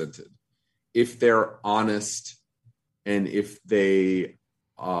underrepresented, if they're honest and if they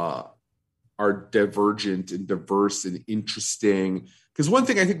are divergent and diverse and interesting, because one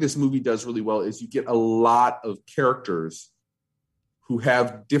thing I think this movie does really well is you get a lot of characters who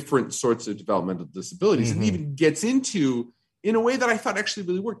have different sorts of developmental disabilities, and even gets into, in a way that I thought actually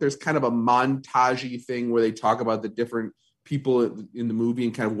really worked. There's kind of a montagey thing where they talk about the different people in the movie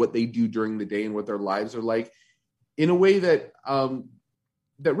and kind of what they do during the day and what their lives are like, in a way that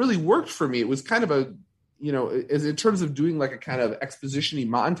that really worked for me. It was kind of a, as in terms of doing like a kind of exposition-y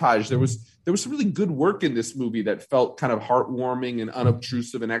montage, there was some really good work in this movie that felt kind of heartwarming and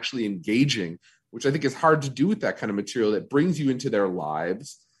unobtrusive and actually engaging, which I think is hard to do with that kind of material that brings you into their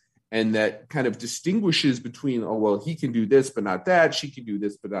lives and that kind of distinguishes between, oh, well, he can do this, but not that. She can do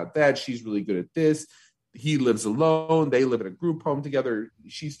this, but not that. She's really good at this. He lives alone. They live in a group home together.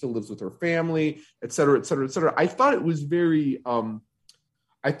 She still lives with her family, et cetera, et cetera, et cetera. I thought it was very,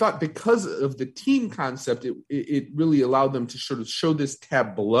 I thought because of the teen concept, it really allowed them to sort of show this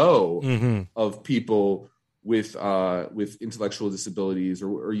tableau of people with intellectual disabilities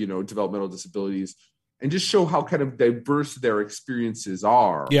or developmental disabilities, and just show how kind of diverse their experiences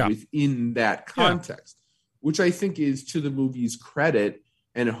are within that context, which I think is to the movie's credit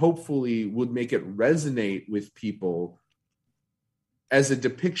and hopefully would make it resonate with people as a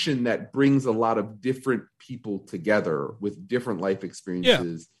depiction that brings a lot of different people together with different life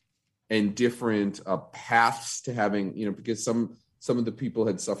experiences and different paths to having, because some of the people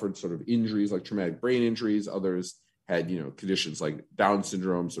had suffered sort of injuries like traumatic brain injuries. Others had, conditions like Down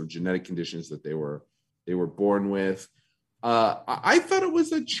syndrome, sort of genetic conditions that they were born with. I thought it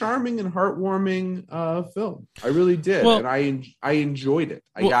was a charming and heartwarming film. I really did. Well, and I enjoyed it.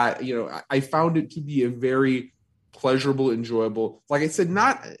 I found it to be a very pleasurable, enjoyable, like I said,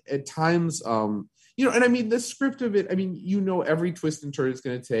 not at times, and I mean, the script of it, I mean, every twist and turn it's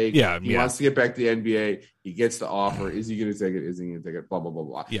going to take. Yeah, he wants to get back to the NBA. He gets the offer. Is he going to take it? Is he going to take it? Blah, blah, blah,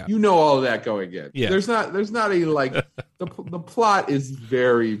 blah. Yeah. All of that going in. Yeah. There's not a, like, the plot is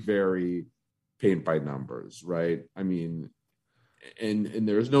very, very paint by numbers, right? I mean, and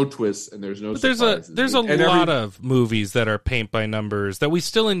there's no twists and there's no surprises. There's a lot of movies that are paint by numbers that we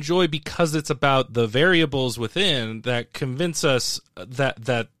still enjoy because it's about the variables within that convince us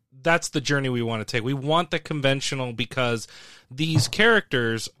that that's the journey we want to take. We want the conventional because these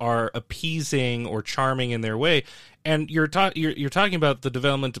characters are appeasing or charming in their way. And you're talking about the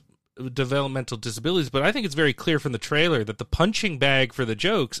developmental disabilities, but I think it's very clear from the trailer that the punching bag for the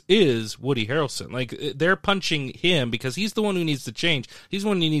jokes is Woody Harrelson. Like, they're punching him because he's the one who needs to change. He's the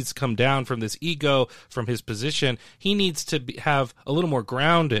one who needs to come down from this ego, from his position. He needs to have a little more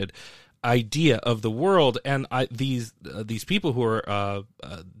grounded idea of the world. And these people who are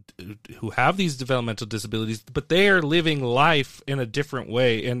who have these developmental disabilities, but they are living life in a different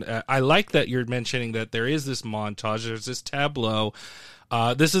way. And I like that you're mentioning that there is this montage, there's this tableau.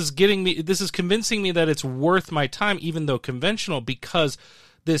 This is convincing me that it's worth my time, even though conventional, because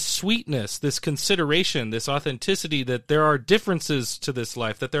this sweetness, this consideration, this authenticity, that there are differences to this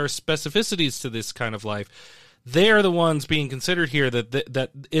life, that there are specificities to this kind of life. They're the ones being considered here. They're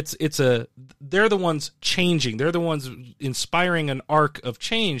the ones changing. They're the ones inspiring an arc of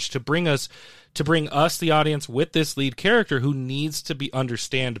change to bring us, the audience, with this lead character who needs to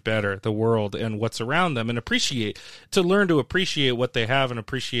understand better the world and what's around them, and learn to appreciate what they have and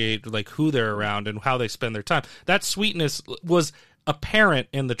appreciate, like, who they're around and how they spend their time. That sweetness was apparent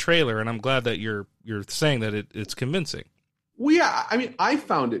in the trailer, and I'm glad that you're saying that it's convincing. Well, yeah, I mean, I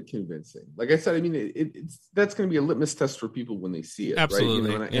found it convincing. Like I said, I mean, it's that's going to be a litmus test for people when they see it.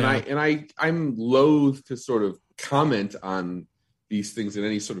 Absolutely. Right? I'm loath to sort of comment on these things in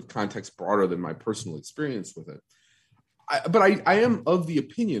any sort of context broader than my personal experience with it. But I am of the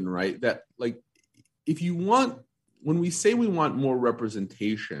opinion, right, that, like, when we say we want more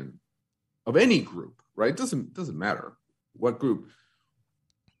representation of any group, right, it doesn't matter what group.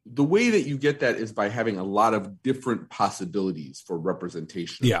 The way that you get that is by having a lot of different possibilities for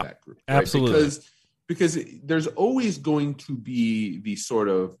representation of that group. Right? Absolutely. Because there's always going to be the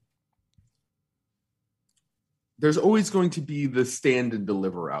stand and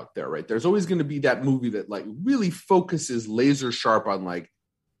deliver out there, right? There's always going to be that movie that, like, really focuses laser sharp on, like,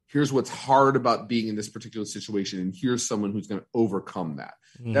 here's what's hard about being in this particular situation, and here's someone who's going to overcome that.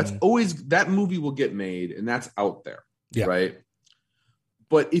 Mm-hmm. That's always, that movie will get made, and that's out there, right?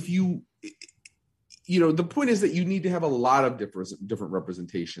 But if the point is that you need to have a lot of different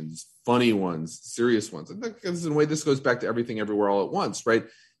representations, funny ones, serious ones. And in a way, this goes back to Everything Everywhere All at Once, right?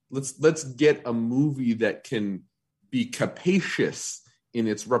 Let's get a movie that can be capacious in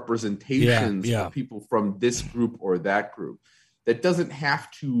its representations of people from this group or that group. That doesn't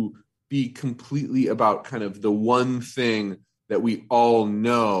have to be completely about kind of the one thing that we all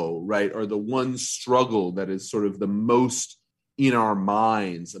know, right? Or the one struggle that is sort of the most in our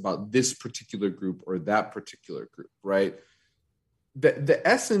minds about this particular group or that particular group, right? The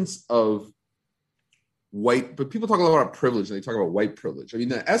essence of but people talk a lot about privilege and they talk about white privilege. I mean,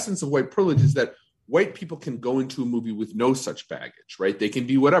 the essence of white privilege is that white people can go into a movie with no such baggage, right? They can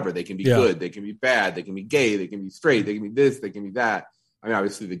be whatever. They can be good. They can be bad. They can be gay. They can be straight. They can be this. They can be that. I mean,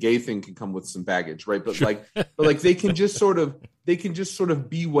 obviously the gay thing can come with some baggage, right? But they can just sort of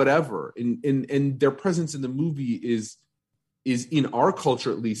be whatever. And their presence in the movie is in our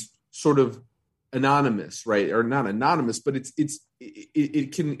culture, at least, sort of anonymous, right? Or not anonymous, but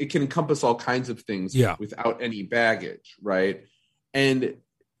it can encompass all kinds of things without any baggage, right? And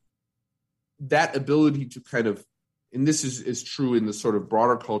that ability to kind of, and this is true in the sort of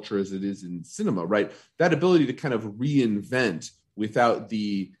broader culture as it is in cinema, right? That ability to kind of reinvent without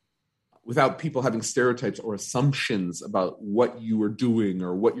people having stereotypes or assumptions about what you are doing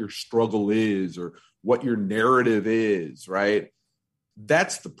or what your struggle is or what your narrative is, right?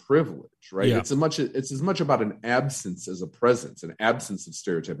 That's the privilege, right? Yeah. It's as much about an absence as a presence, an absence of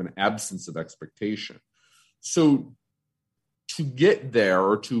stereotype, an absence of expectation. So to get there,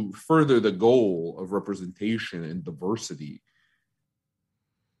 or to further the goal of representation and diversity,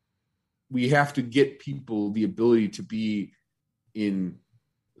 we have to get people the ability to be in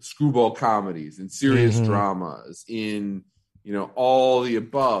screwball comedies, in serious dramas, in all the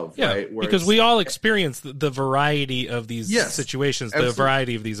above, right? Where because we all experience the variety of these situations, the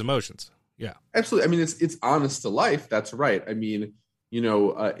variety of these emotions. Yeah, absolutely. I mean, it's honest to life. That's right. I mean,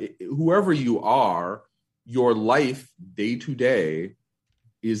 whoever you are, your life day to day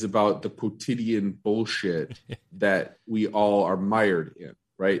is about the quotidian bullshit that we all are mired in,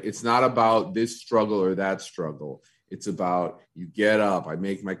 right? It's not about this struggle or that struggle. It's about you get up, I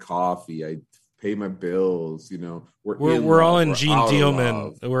make my coffee, I pay my bills, we're all in Gene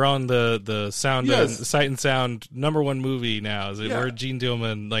Dealman. We're on the sound Sight and Sound #1 movie now. We're Gene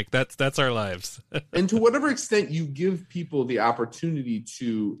Dealman, like that's our lives. And to whatever extent you give people the opportunity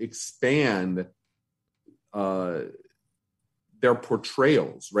to expand their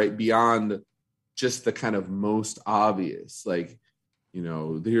portrayals, right, beyond just the kind of most obvious, like,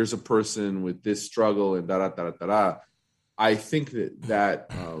 here's a person with this struggle and da da da da da. I think that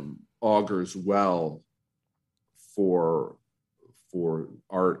augurs well for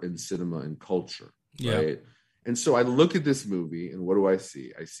art and cinema and culture, right? And so I look at this movie, and what do I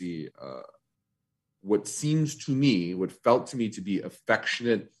see? I see what felt to me to be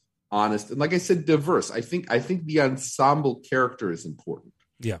affectionate, honest, and, like I said, diverse. I think the ensemble character is important,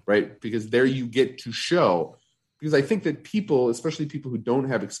 right? Because there you get to show. Because I think that people, especially people who don't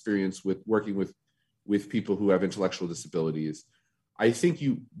have experience with working with people who have intellectual disabilities, I think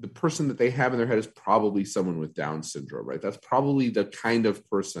the person that they have in their head is probably someone with Down syndrome, right? That's probably the kind of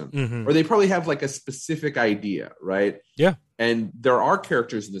person, or they probably have like a specific idea, right? Yeah. And there are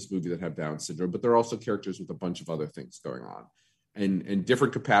characters in this movie that have Down syndrome, but there are also characters with a bunch of other things going on, and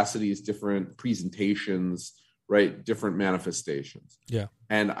different capacities, different presentations, right? Different manifestations. Yeah.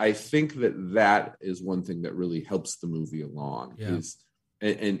 And I think that is one thing that really helps the movie along, is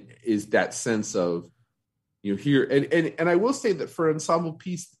that sense of, here. And I will say that for an ensemble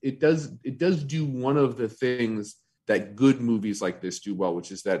piece, it does do one of the things that good movies like this do well,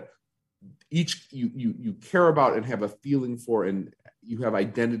 which is that each you care about and have a feeling for, and you have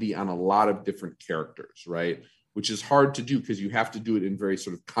identity on a lot of different characters, right? Which is hard to do because you have to do it in very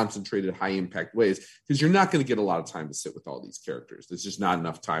sort of concentrated, high impact ways, because you're not going to get a lot of time to sit with all these characters. There's just not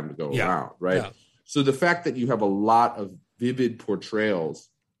enough time to go around, right? Yeah. So the fact that you have a lot of vivid portrayals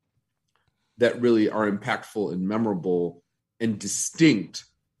that really are impactful and memorable and distinct,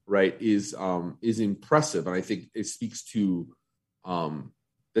 right, is impressive. And I think it speaks to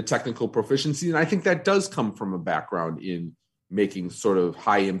the technical proficiency. And I think that does come from a background in making sort of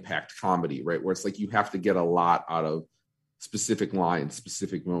high impact comedy, right? Where it's like you have to get a lot out of specific lines,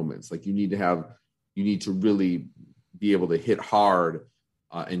 specific moments. Like you need to really be able to hit hard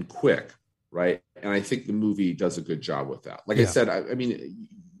and quick, right? And I think the movie does a good job with that. Like I said, I mean,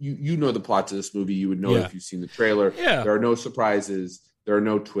 you know the plot to this movie. You would know it if you've seen the trailer. Yeah. There are no surprises. There are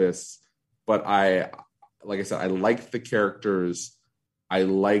no twists. But like I said, I liked the characters. I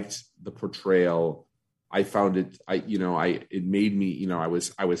liked the portrayal. I found it. It made me. I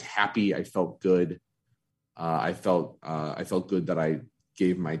was happy. I felt good. I felt good that I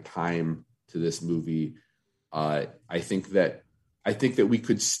gave my time to this movie. I think that we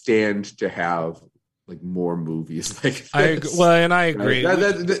could stand to have like more movies like this. I agree.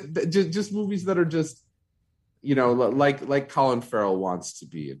 Just movies that are just, like Colin Farrell wants to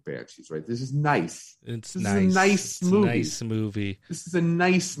be in Banshees, right? This is nice. This is a nice movie. This is a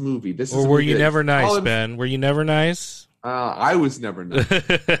nice movie. Or were you never nice, Ben? Were you never nice? I was never nice.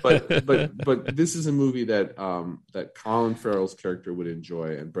 but this is a movie that Colin Farrell's character would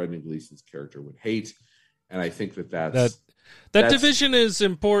enjoy and Brendan Gleeson's character would hate. And I think that's division is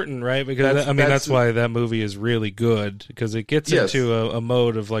important, right? Because that's why that movie is really good, because it gets into a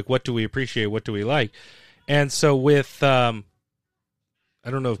mode of like, what do we appreciate? What do we like? And so with, I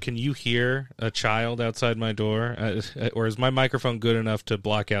don't know, can you hear a child outside my door? Or is my microphone good enough to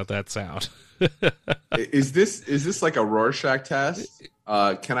block out that sound? Is this like a Rorschach test?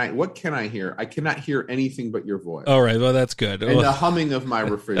 What can I hear? I cannot hear anything but your voice. All right, well that's good. And the humming of my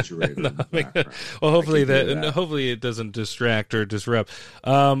refrigerator. Well, hopefully it doesn't distract or disrupt.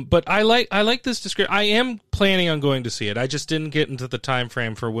 But I like this description. I am planning on going to see it. I just didn't get into the time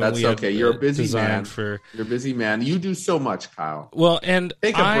frame for when we. That's okay. You're a busy man. You're a busy man. You do so much, Kyle. Well, and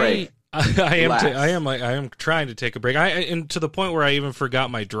take a break. I am trying to take a break. And to the point where I even forgot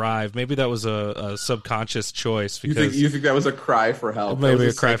my drive. Maybe that was a subconscious choice. Because you think that was a cry for help? Maybe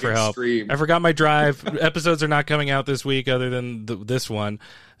a cry for help. I forgot my drive. Episodes are not coming out this week, other than this one.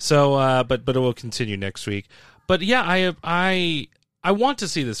 So, but it will continue next week. But yeah, I want to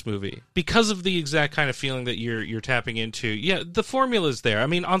see this movie because of the exact kind of feeling that you're tapping into. Yeah, the formula's there. I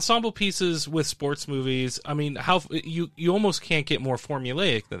mean, ensemble pieces with sports movies, I mean, how you almost can't get more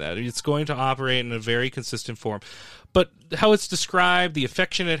formulaic than that. It's going to operate in a very consistent form. But how it's described, the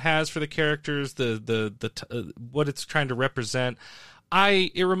affection it has for the characters, the what it's trying to represent,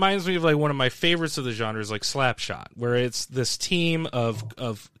 it reminds me of like one of my favorites of the genres, like Slapshot, where it's this team of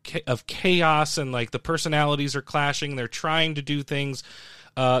chaos and like the personalities are clashing. They're trying to do things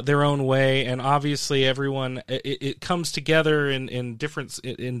their own way, and obviously everyone it comes together in different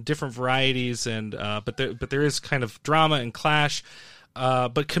varieties, and but there is kind of drama and clash.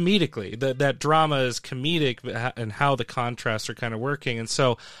 But comedically, that drama is comedic, and how the contrasts are kind of working, and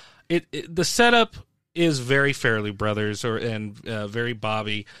so the setup is very Farrelly Brothers and very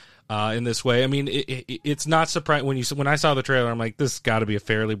Bobby in this way. I mean, it's not surprising when I saw the trailer, I'm like, this has got to be a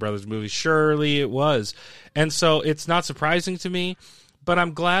Farrelly Brothers movie. Surely it was, and so it's not surprising to me. But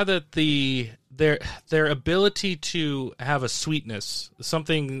I'm glad that their ability to have a sweetness,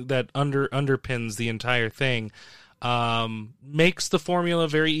 something that underpins the entire thing, makes the formula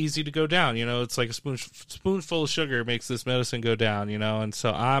very easy to go down. You know, it's like a spoonful of sugar makes this medicine go down. You know, and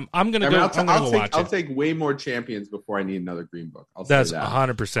so I'm gonna go watch it. I'll take way more Champions before I need another Green Book. That's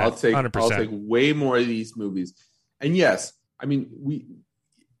 100%. I'll take 100%. I'll take way more of these movies. And yes, I mean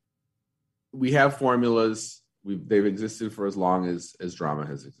we have formulas. They've existed for as long as drama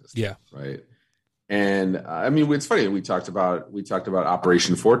has existed. Yeah. Right. And I mean, it's funny. We talked about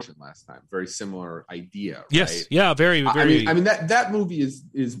Operation Fortune last time. Very similar idea. Yes. Right? Yeah. Very. Very. I mean that movie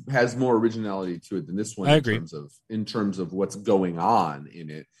has more originality to it than this one. I agree. In terms of what's going on in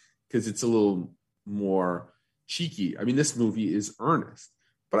it, because it's a little more cheeky. I mean, this movie is earnest,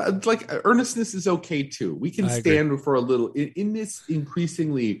 but like earnestness is okay too. We can stand for a little in this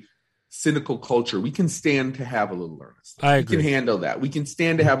increasingly cynical culture. We can stand to have a little earnestness. I agree. We can handle that. We can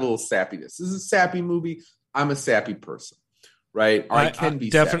stand to have a little sappiness. This is a sappy movie. I'm a sappy person, right? Or I can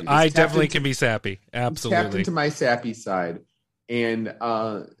be sappy. I definitely can be sappy. Absolutely. Tapped into my sappy side. And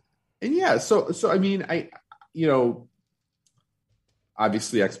yeah, so I mean,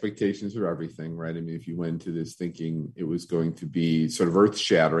 obviously expectations are everything, right? I mean, if you went into this thinking it was going to be sort of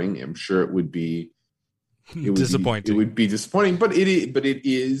earth-shattering, I'm sure it would be disappointing. It would be disappointing, but it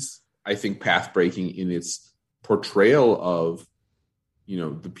is, I think, path-breaking in its portrayal of,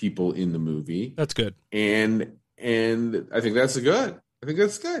 the people in the movie. That's good. And I think that's good.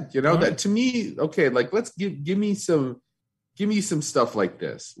 That to me, okay, like let's give me some stuff like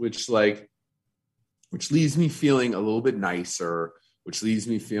this, which leaves me feeling a little bit nicer, which leaves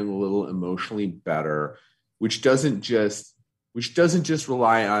me feeling a little emotionally better, which doesn't just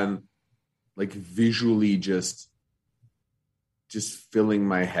rely on like visually just filling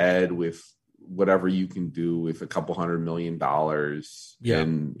my head with whatever you can do with a couple $100 million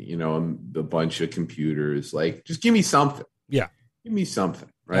and a bunch of computers. Like, just give me something. Yeah, give me something.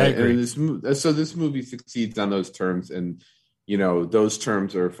 Right. And this movie succeeds on those terms, and those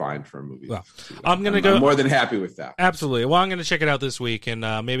terms are fine for a movie. Well, I'm more than happy with that. Absolutely. Well, I'm going to check it out this week, and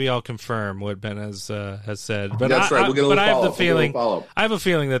maybe I'll confirm what Ben has said. But that's right. We'll get a little follow-up. I have a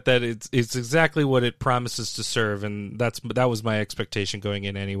feeling that it's exactly what it promises to serve, and that was my expectation going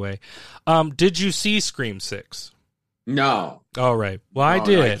in anyway. Did you see Scream 6? No. All right. Well, I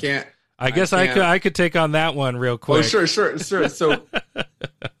did. No, I can't. I guess I could take on that one real quick. Oh, sure. So,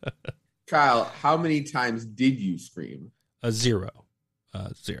 Kyle, how many times did you scream? Zero.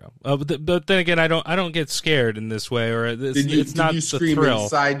 But then again, I don't get scared in this way, or it's not the thrill. Did you scream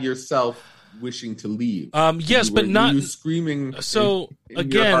inside yourself, wishing to leave? Yes, but not were you screaming. So in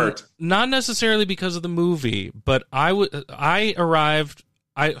again, your heart? Not necessarily because of the movie, but I arrived.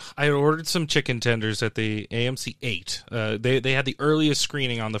 I ordered some chicken tenders at the AMC 8. They had the earliest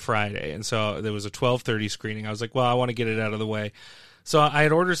screening on the Friday, and so there was a 12:30 screening. I was like, well, I want to get it out of the way. So I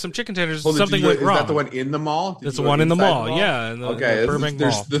had ordered some chicken tenders. Something went wrong. Is that the one in the mall? That's the one in the mall. Yeah. Okay. Burbank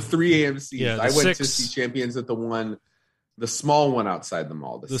there's Mall. the 3 AMCs. Yeah, I went to see Champions at the small one outside the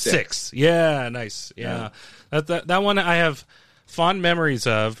mall. The 6. Yeah. Nice. Yeah. That one I have fond memories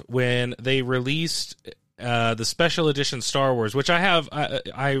of when they released the special edition Star Wars, which I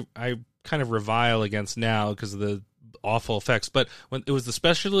kind of revile against now because of the awful effects. But when it was the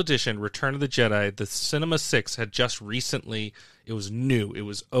special edition Return of the Jedi, the Cinema 6 had just recently, it was new, it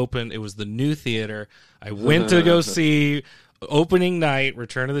was open, it was the new theater. I went to go see opening night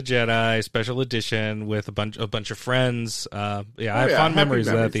Return of the Jedi special edition with a bunch of friends. I have fond memories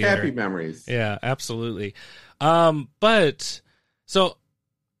of that theater. Happy memories. Yeah, absolutely. But so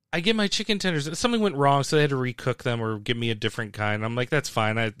I get my chicken tenders. Something went wrong, so they had to recook them or give me a different kind. I'm like, that's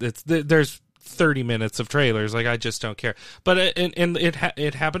fine. There's 30 minutes of trailers. Like, I just don't care. But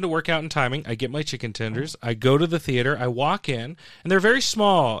it happened to work out in timing. I get my chicken tenders. I go to the theater. I walk in, and they're very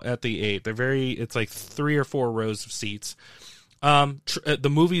small at the 8. It's like 3 or 4 rows of seats. The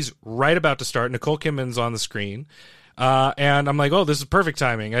movie's right about to start. Nicole Kidman's on the screen. And I'm like, oh, this is perfect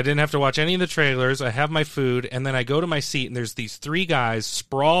timing. I didn't have to watch any of the trailers. I have my food, and then I go to my seat, and there's these 3 guys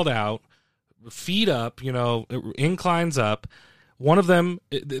sprawled out, feet up, inclines up, one of them,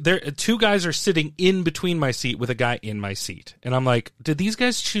 two guys are sitting in between my seat with a guy in my seat. And I'm like, did these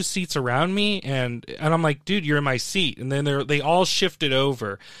guys choose seats around me? And I'm like, dude, you're in my seat. And then they all shifted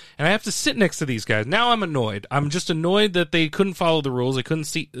over. And I have to sit next to these guys. Now I'm annoyed. I'm just annoyed that they couldn't follow the rules. They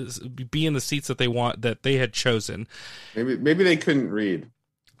couldn't be in the seats that they had chosen. Maybe they couldn't read.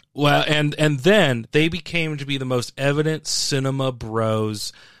 Well, and then they became to be the most evident cinema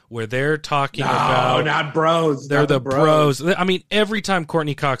bros, where they're talking about... not bros. They're the bros. I mean, every time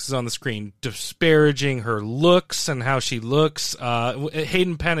Courtney Cox is on the screen, disparaging her looks and how she looks.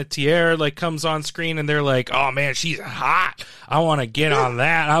 Hayden Panettiere comes on screen and they're like, oh man, she's hot. I want to get on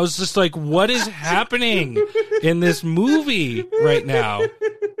that. I was just like, what is happening in this movie right now?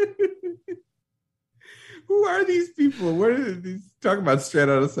 Who are these people? What are these talking about? Straight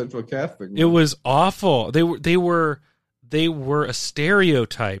out of Central Casting. It was awful. They were a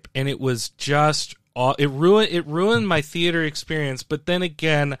stereotype, and it was just it ruined my theater experience. But then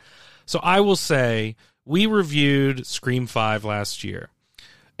again, so I will say we reviewed Scream 5 last year,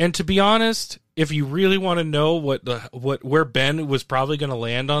 and to be honest, if you really want to know where Ben was probably going to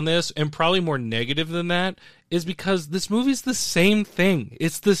land on this, and probably more negative than that, is because this movie's the same thing.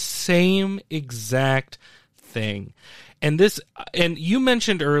 It's the same exact thing. And you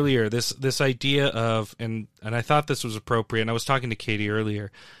mentioned earlier this idea of, and I thought this was appropriate, and I was talking to Katie earlier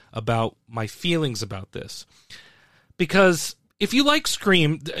about my feelings about this. Because if you like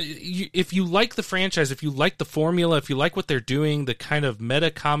Scream, if you like the franchise, if you like the formula, if you like what they're doing, the kind of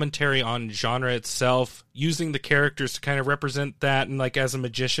meta commentary on genre itself, using the characters to kind of represent that, and as a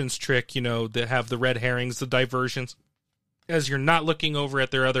magician's trick, they have the red herrings, the diversions, as you're not looking over at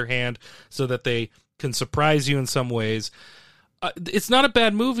their other hand, so that they can surprise you in some ways. It's not a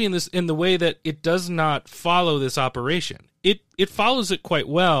bad movie in the way that it does not follow this operation. It follows it quite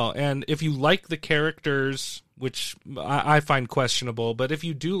well, and if you like the characters, which I find questionable, but if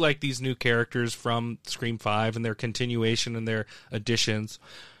you do like these new characters from Scream 5 and their continuation and their additions,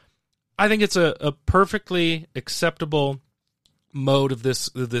 I think it's a perfectly acceptable mode of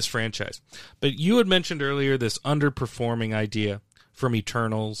this franchise. But you had mentioned earlier this underperforming idea from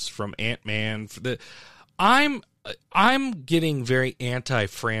Eternals, from Ant-Man. I'm getting very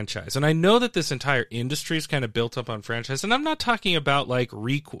anti-franchise, and I know that this entire industry is kind of built up on franchise. And I'm not talking about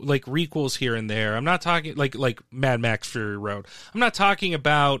requels here and there. I'm not talking like Mad Max Fury Road. I'm not talking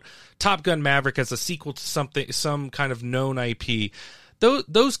about Top Gun Maverick as a sequel to some kind of known IP.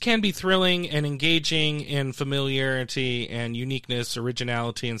 Those can be thrilling and engaging in familiarity and uniqueness,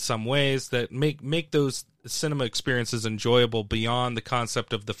 originality in some ways that make those cinema experiences enjoyable beyond the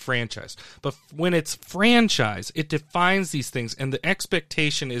concept of the franchise. But when it's franchise, it defines these things, and the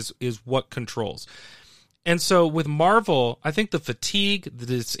expectation is what controls. And so with Marvel, I think the fatigue, the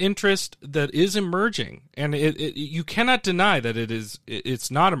disinterest that is emerging, and you cannot deny that it's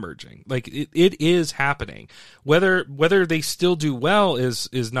not emerging. It is happening. Whether they still do well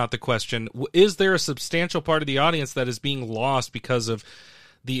is not the question. Is there a substantial part of the audience that is being lost because of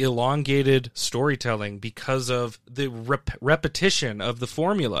the elongated storytelling, because of the repetition of the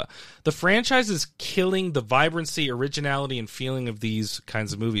formula? The franchise is killing the vibrancy, originality, and feeling of these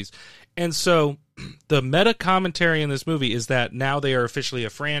kinds of movies. And so the meta commentary in this movie is that now they are officially a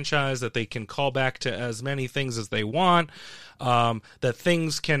franchise, that they can call back to as many things as they want,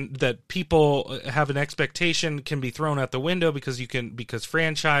 that people have an expectation can be thrown out the window because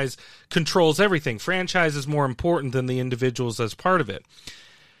franchise controls everything. Franchise is more important than the individuals as part of it.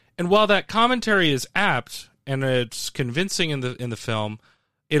 And while that commentary is apt and it's convincing in the film,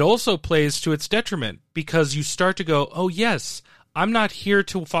 it also plays to its detriment, because you start to go, oh yes, I'm not here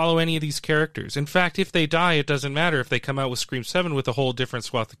to follow any of these characters. In fact, if they die, it doesn't matter if they come out with Scream 7 with a whole different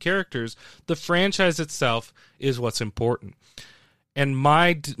swath of characters. The franchise itself is what's important. And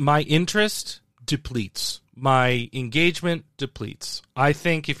my interest depletes. My engagement depletes. I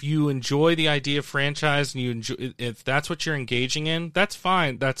think if you enjoy the idea of franchise, and if that's what you're engaging in, that's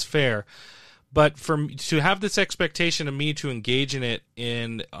fine. That's fair. But to have this expectation of me to engage in it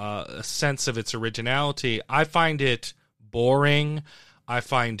in a sense of its originality, I find it boring. I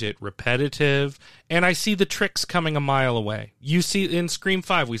find it repetitive, and I see the tricks coming a mile away. You see, in Scream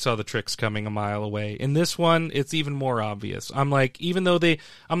 5, we saw the tricks coming a mile away. In this one, it's even more obvious. I'm like,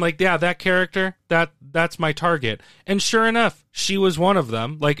 yeah, that character, that's my target. And sure enough, she was one of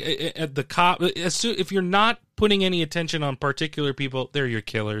them. The cop, if you're not putting any attention on particular people, they're your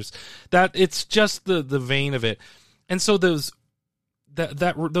killers. It's just the vein of it. And so those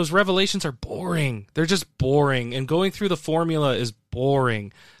revelations are boring. They're just boring, and going through the formula is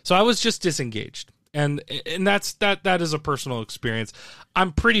boring. So I was just disengaged, and that is a personal experience.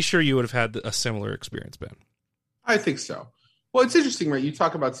 I'm pretty sure you would have had a similar experience, Ben. I think so. Well, it's interesting, right? You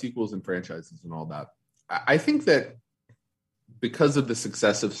talk about sequels and franchises and all that. I think that because of the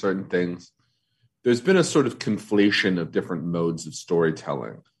success of certain things, there's been a sort of conflation of different modes of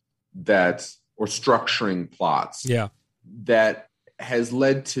storytelling or structuring plots. Yeah. That has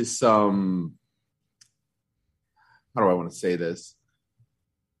led to some, how do I want to say this?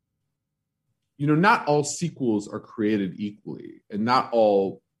 Not all sequels are created equally, and not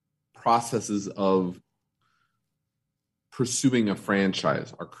all processes of pursuing a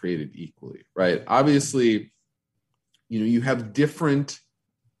franchise are created equally, right? Obviously, you have different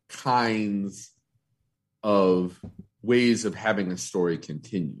kinds of ways of having a story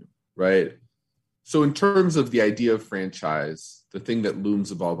continue, right? So in terms of the idea of franchise, the thing that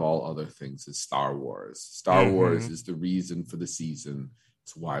looms above all other things is Star Wars. Star Wars is the reason for the season.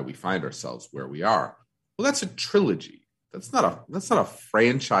 It's why we find ourselves where we are. Well, that's a trilogy. That's not a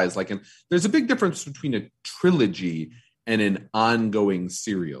franchise. There's a big difference between a trilogy and an ongoing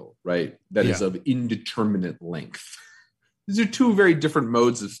serial, right? That is of indeterminate length. These are two very different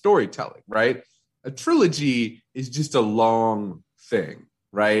modes of storytelling, right? A trilogy is just a long thing,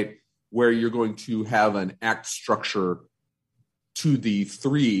 right? Where you're going to have an act structure to the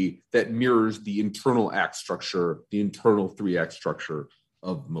three that mirrors the internal act structure, the internal 3-act structure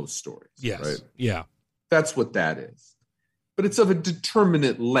of most stories. Yes. Right? Yeah. That's what that is. But it's of a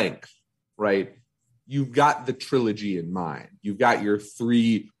determinate length, right? You've got the trilogy in mind. You've got your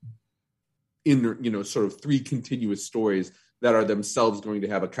three three continuous stories that are themselves going to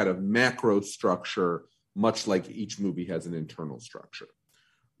have a kind of macro structure, much like each movie has an internal structure,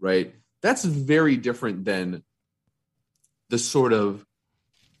 right? That's very different than the sort of,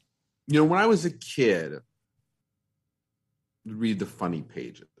 when I was a kid, read the funny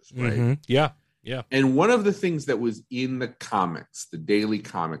pages, right? Mm-hmm. Yeah. Yeah. And one of the things that was in the comics, the daily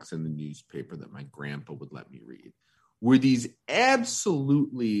comics in the newspaper that my grandpa would let me read, were these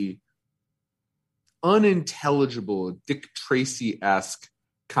absolutely unintelligible Dick Tracy-esque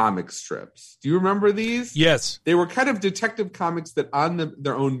comic strips. Do you remember these? Yes. They were kind of detective comics that on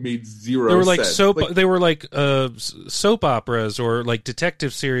their own made zero They were like sense. They were like soap operas or like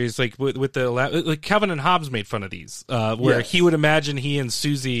detective series, like with like Calvin and Hobbes made fun of these, where he would imagine he and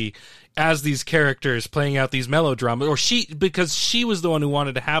Susie as these characters playing out these melodramas, or because she was the one who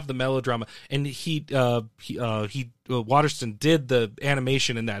wanted to have the melodrama, and Waterston did the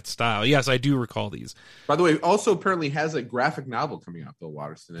animation in that style. Yes, I do recall these. By the way, also apparently has a graphic novel coming out, Bill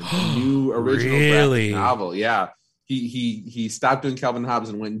Waterston, a new original graphic novel. Yeah, he stopped doing Calvin Hobbes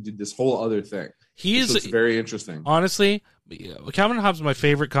and went and did this whole other thing. It's very interesting. Honestly, Calvin Hobbes is my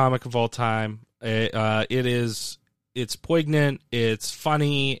favorite comic of all time. It's poignant, it's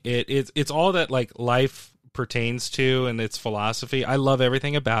funny, it's all that like life pertains to, and its philosophy. I love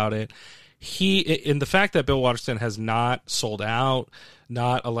everything about it. In the fact that Bill Waterston has not sold out,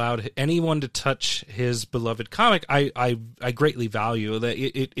 not allowed anyone to touch his beloved comic, I greatly value that.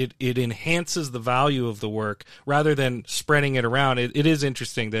 It enhances the value of the work rather than spreading it around. It is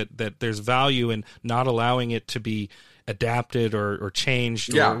interesting that there's value in not allowing it to be adapted or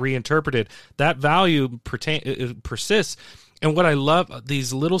changed or reinterpreted. That value persists. And what I love,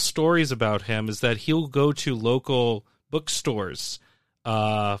 these little stories about him, is that he'll go to local bookstores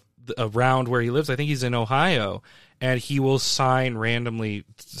around where he lives. I think he's in Ohio, and he will sign randomly.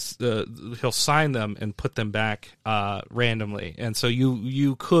 He'll sign them and put them back randomly, and so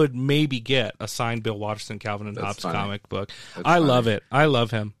you could maybe get a signed Bill Waterston Calvin and Hobbes comic book. I love it. I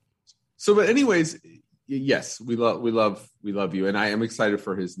love him. So, but anyways, yes, we love you, and I am excited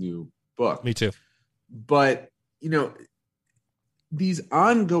for his new book. Me too. But these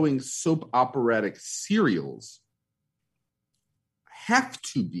ongoing soap operatic serials have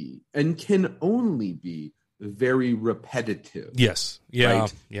to be and can only be very repetitive. Yes. Yeah.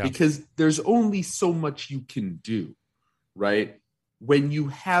 Right? Yeah. Because there's only so much you can do, right? When you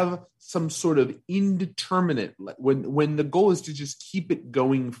have some sort of indeterminate, when the goal is to just keep it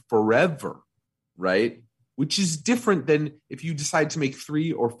going forever, right? Which is different than if you decide to make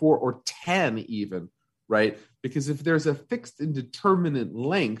 3 or 4 or 10 even, right? Because if there's a fixed and determinate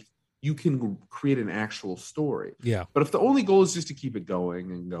length, you can create an actual story. Yeah. But if the only goal is just to keep it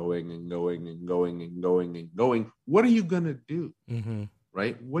going and going and going and going and going and going, what are you going to do? Mm-hmm.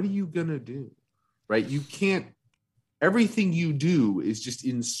 Right? What are you going to do? Right? You can't, everything you do is just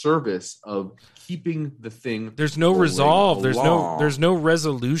in service of keeping the thing. There's no resolve. Along. There's no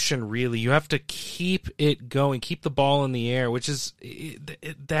resolution, really. You have to keep it going, keep the ball in the air, which is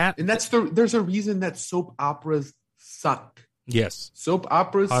that. And there's a reason that soap operas suck. Yes. Soap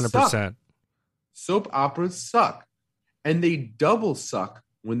operas 100%. suck. Soap operas suck. And they double suck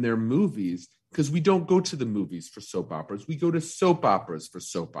when they're movies because we don't go to the movies for soap operas. We go to soap operas for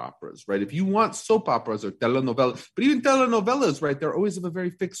soap operas, right? If you want soap operas or telenovelas, but even telenovelas, right, they're always of a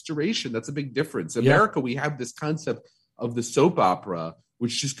very fixed duration. That's a big difference. In America, we have this concept of the soap opera,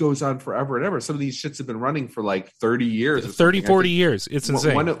 which just goes on forever and ever. Some of these shits have been running for like 30 years. 30, 40 years. It's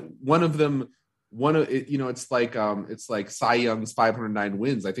insane. One of them, it's like Cy Young's 509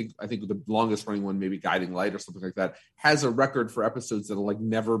 wins. I think the longest running one, maybe Guiding Light or something like that, has a record for episodes that'll like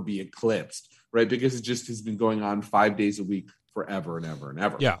never be eclipsed, right? Because it just has been going on 5 days a week forever and ever and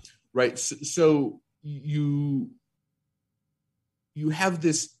ever. Yeah. Right. So you have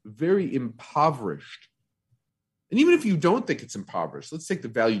this very impoverished, and even if you don't think it's impoverished, let's take the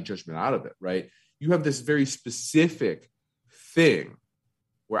value judgment out of it, right? You have this very specific thing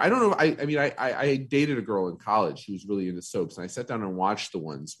where I don't know. I dated a girl in college who was really into soaps, and I sat down and watched the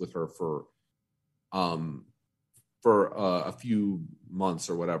ones with her for a few months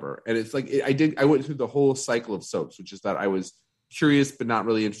or whatever. And it's like I went through the whole cycle of soaps, which is that I was curious but not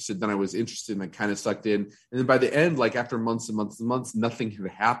really interested. Then I was interested and I kind of sucked in. And then by the end, like after months and months and months, nothing had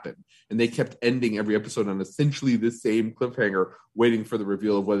happened. And they kept ending every episode on essentially the same cliffhanger, waiting for the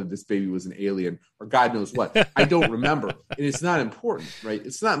reveal of whether this baby was an alien or God knows what. I don't remember. And it's not important, right?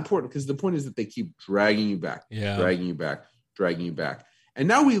 It's not important because the point is that they keep dragging you back, dragging you back, dragging you back. And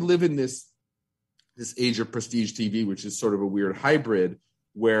now we live in this age of prestige TV, which is sort of a weird hybrid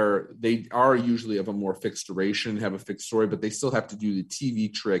where they are usually of a more fixed duration, have a fixed story, but they still have to do the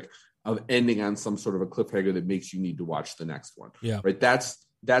TV trick of ending on some sort of a cliffhanger that makes you need to watch the next one. Yeah. Right. That's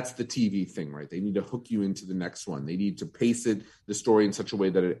the TV thing, right? They need to hook you into the next one. They need to pace the story in such a way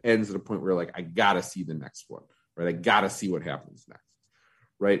that it ends at a point where you're like, I gotta see the next one, right? I gotta see what happens next.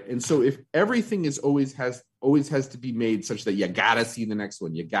 Right. And so if everything always has to be made such that you gotta see the next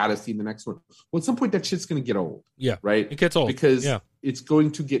one, well, at some point that shit's gonna get old. Yeah. Right. It gets old because it's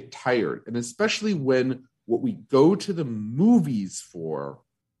going to get tired. And especially when what we go to the movies for,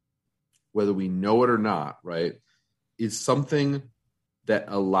 whether we know it or not, right, is something that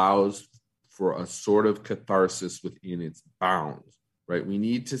allows for a sort of catharsis within its bounds, right? We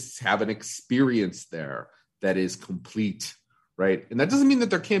need to have an experience there that is complete. Right. And that doesn't mean that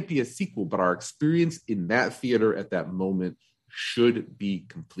there can't be a sequel, but our experience in that theater at that moment should be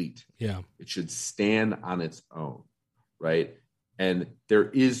complete. Yeah. It should stand on its own. Right. And there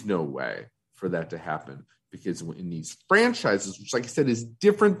is no way for that to happen because in these franchises, which, like I said, is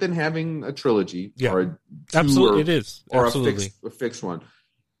different than having a trilogy or a two absolutely, it is. Or absolutely. a fixed one.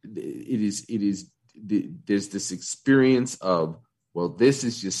 There's this experience of, well, this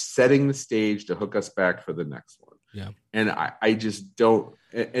is just setting the stage to hook us back for the next one. Yeah. And I just don't,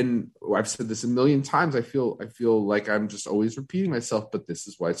 and I've said this a million times. I feel like I'm just always repeating myself, but this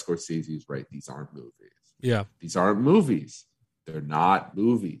is why Scorsese is right. These aren't movies. Yeah. These aren't movies. They're not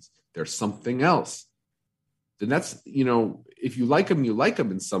movies. They're something else. Then that's, if you like them, you like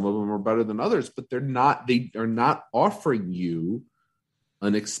them, and some of them are better than others, but they are not offering you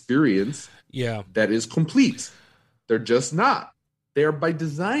an experience that is complete. They're just not. They're by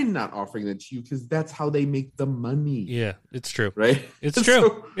design not offering that to you because that's how they make the money. Yeah, it's true. Right? It's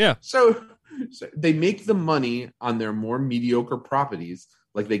true. So they make the money on their more mediocre properties.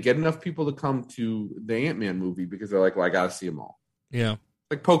 Like they get enough people to come to the Ant-Man movie because they're like, well, I got to see them all. Yeah.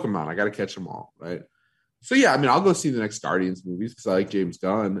 Like Pokemon, I got to catch them all. Right? So yeah, I mean, I'll go see the next Guardians movies because I like James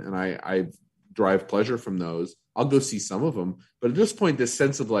Gunn and I derive pleasure from those. I'll go see some of them. But at this point, this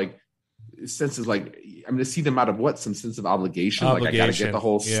sense is like, I'm going to see them out of what? Some sense of obligation? Like I got to get the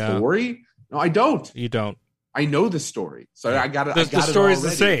whole story? No, I don't. You don't. I know the story. So I got it. The story's the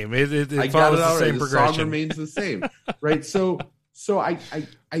same. It follows the same progression. The song remains the same. Right. So I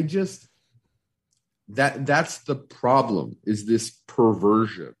just, that's the problem is this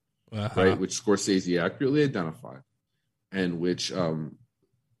perversion, right? Which Scorsese accurately identified and which the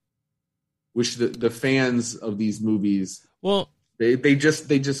fans of these movies, They just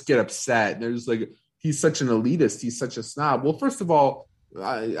get upset. They're just like, he's such an elitist. He's such a snob. Well, first of all,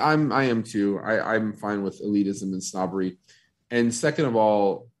 I am too. I'm fine with elitism and snobbery. And second of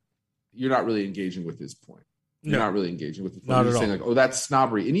all, you're not really engaging with his point. You're not really engaging with the point. You're saying like, oh, that's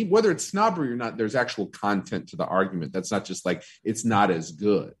snobbery. And whether it's snobbery or not, there's actual content to the argument. That's not just like, it's not as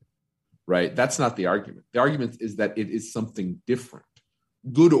good, right? That's not the argument. The argument is that it is something different,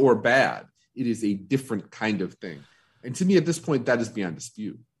 good or bad. It is a different kind of thing. And to me, at this point, that is beyond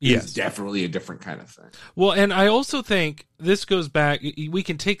dispute. It's definitely a different kind of thing. Well, and I also think this goes back. We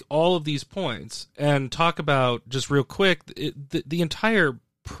can take all of these points and talk about, just real quick, the entire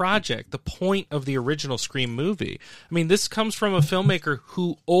project, the point of the original Scream movie. I mean, this comes from a filmmaker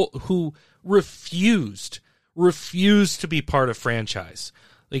who refused to be part of franchise.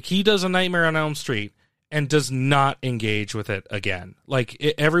 Like, he does A Nightmare on Elm Street and does not engage with it again. Like,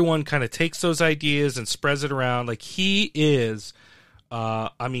 everyone kind of takes those ideas and spreads it around. Like, he is,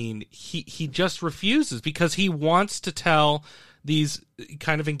 he just refuses because he wants to tell these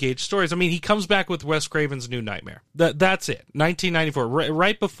kind of engaged stories. I mean, he comes back with Wes Craven's New Nightmare. That's it. 1994,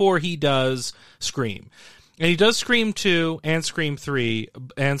 right before he does Scream. And he does Scream 2 and Scream 3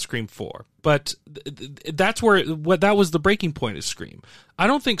 and Scream 4. But that's that was the breaking point of Scream. I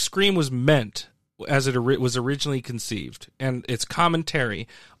don't think Scream was meant as it was originally conceived, and its commentary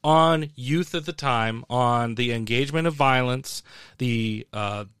on youth at the time, on the engagement of violence, the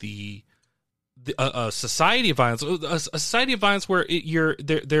society of violence, a society of violence where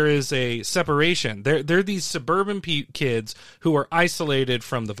there is a separation. There are these suburban kids who are isolated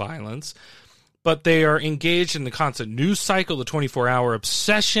from the violence, but they are engaged in the constant news cycle, the 24-hour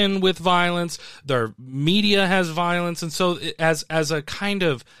obsession with violence. Their media has violence, and so as a kind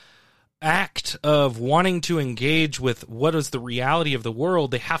of act of wanting to engage with what is the reality of the world,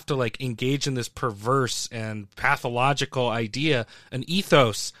 they have to like engage in this perverse and pathological idea, an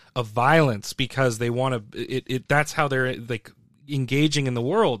ethos of violence, because they want to. That's how they're like engaging in the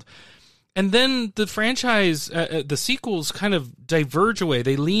world. And then the franchise, the sequels kind of diverge away.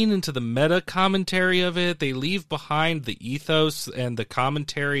 They lean into the meta commentary of it. They leave behind the ethos and the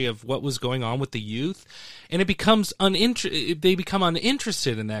commentary of what was going on with the youth. And it becomes they become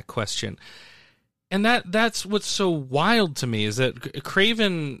uninterested in that question. And that's what's so wild to me, is that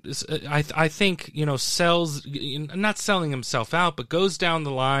Craven, I think, sells, not selling himself out, but goes down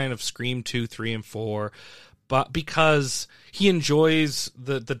the line of Scream 2, 3, and 4, but because he enjoys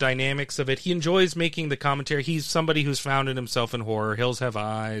the dynamics of it. He enjoys making the commentary. He's somebody who's founded himself in horror. Hills Have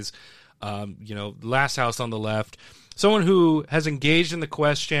Eyes, Last House on the Left. Someone who has engaged in the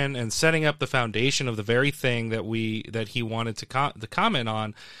question and setting up the foundation of the very thing that he wanted to comment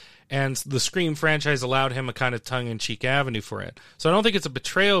on. And the Scream franchise allowed him a kind of tongue-in-cheek avenue for it. So I don't think it's a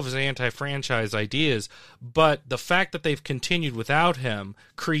betrayal of his anti-franchise ideas, but the fact that they've continued without him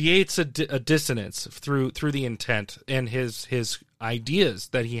creates a dissonance through the intent and his ideas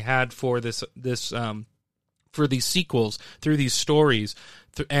that he had for for these sequels, through these stories,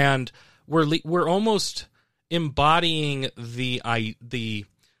 and we're almost embodying the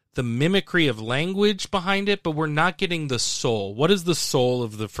mimicry of language behind it, but we're not getting the soul. What is the soul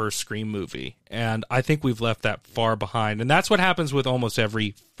of the first Scream movie? And I think we've left that far behind. And that's what happens with almost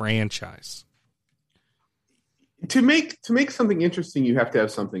every franchise. To make something interesting, you have to have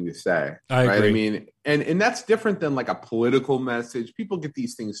something to say. I agree. I mean, and that's different than like a political message. People get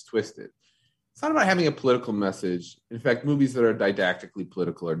these things twisted. It's not about having a political message. In fact, movies that are didactically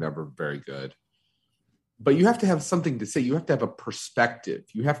political are never very good. But you have to have something to say. You have to have a perspective.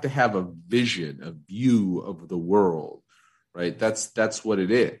 You have to have a vision, a view of the world, right? That's what it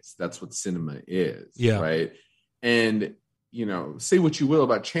is. That's what cinema is, right? And say what you will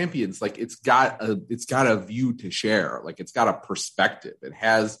about Champions, like it's got a view to share, like it's got a perspective. It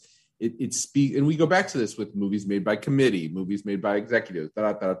has it speaks, and we go back to this with movies made by committee, movies made by executives.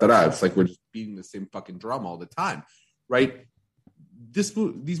 It's like we're just beating the same fucking drum all the time, right? These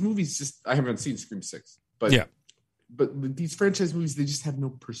movies just, I haven't seen Scream 6. But these franchise movies, they just have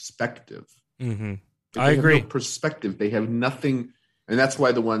no perspective. Mm-hmm. I agree. No perspective. They have nothing, and that's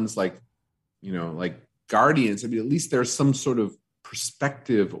why the ones like Guardians. I mean, at least there's some sort of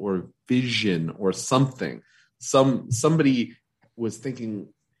perspective or vision or something. Somebody was thinking,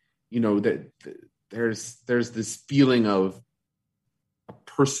 that there's this feeling of a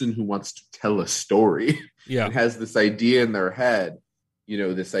person who wants to tell a story. Yeah, and has this idea in their head.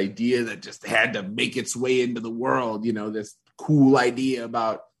 This idea that just had to make its way into the world, this cool idea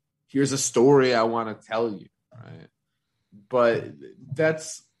about here's a story I want to tell you, right? But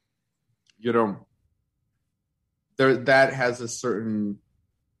that's, that has a certain,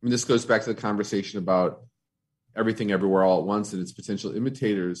 this goes back to the conversation about Everything Everywhere All at Once and its potential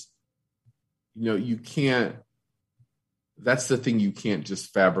imitators. You can't, that's the thing you can't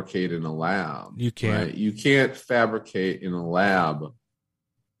just fabricate in a lab. You can't. Right? You can't fabricate in a lab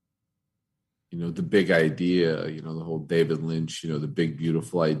the big idea, the whole David Lynch, the big,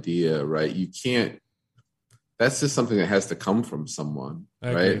 beautiful idea, right? You can't, that's just something that has to come from someone,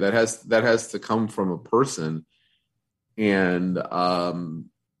 right? That has to come from a person. And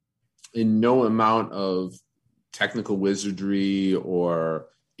in no amount of technical wizardry or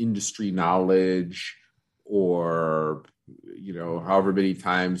industry knowledge or, however many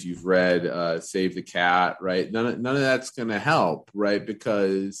times you've read Save the Cat, right? None of that's going to help, right?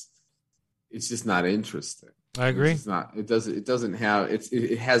 Because it's just not interesting. I agree. It's not. It doesn't have.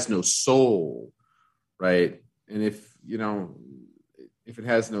 It has no soul, right? And if if it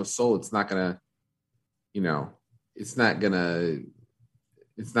has no soul, it's not gonna, you know, it's not gonna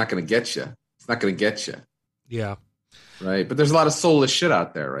get you. It's not gonna get you. Yeah. Right. But there's a lot of soulless shit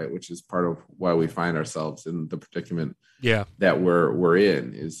out there, right? Which is part of why we find ourselves in the predicament that we're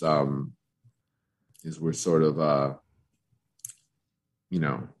in is we're sort of you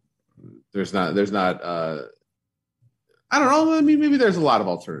know, there's not I don't know. I mean, maybe there's a lot of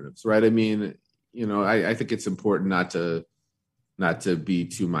alternatives, right? I mean, you know, I think it's important not to be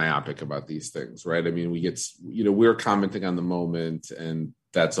too myopic about these things, right? I mean, we're commenting on the moment, and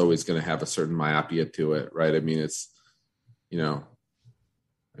that's always going to have a certain myopia to it, right? I mean, it's, you know,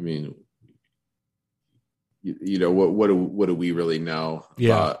 I mean, you know, what do we really know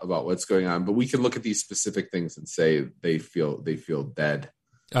about what's going on? But we can look at these specific things and say they feel dead.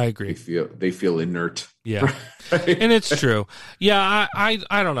 I agree. They feel inert. Yeah. Right? And it's true. Yeah,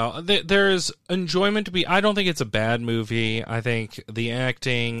 I don't know. There's enjoyment to be. I don't think it's a bad movie. I think the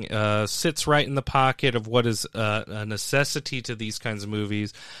acting sits right in the pocket of what is a necessity to these kinds of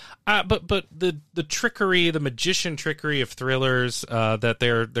movies. But the trickery, the magician trickery of thrillers that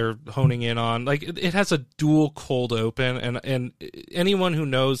they're honing in on, like it has a dual cold open, and anyone who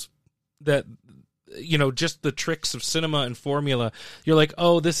knows that, you know, just the tricks of cinema and formula, you're like,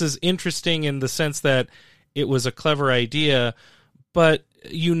 oh, this is interesting in the sense that it was a clever idea, but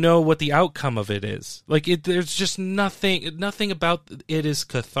you know what the outcome of it is. Like there's just nothing about it is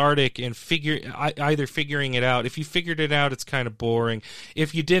cathartic and either figuring it out. If you figured it out, it's kind of boring.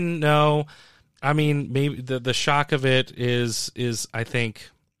 If you didn't know, I mean, maybe the shock of it is I think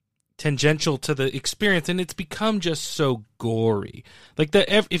tangential to the experience, and it's become just so gory. Like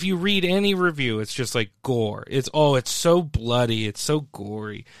if you read any review, it's just like gore. It's so bloody, it's so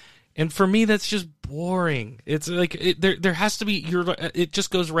gory. And for me, that's just boring. It's like there has to be. It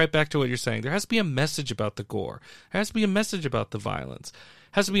just goes right back to what you're saying. There has to be a message about the gore. There has to be a message about the violence. There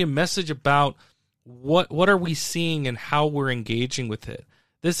has to be a message about what are we seeing and how we're engaging with it.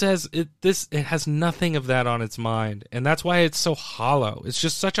 It has nothing of that on its mind, and that's why it's so hollow. It's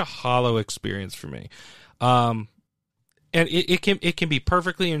just such a hollow experience for me. And it can be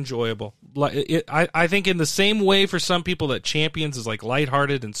perfectly enjoyable. I think in the same way for some people that Champions is like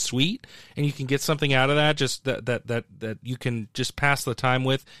lighthearted and sweet, and you can get something out of that, just that you can just pass the time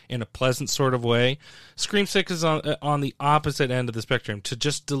with in a pleasant sort of way. Scream 6 is on the opposite end of the spectrum, to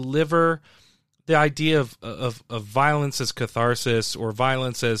just deliver the idea of violence as catharsis or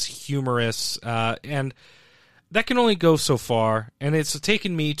violence as humorous, and that can only go so far, and it's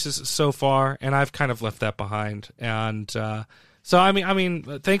taken me to so far, and I've kind of left that behind. And so, I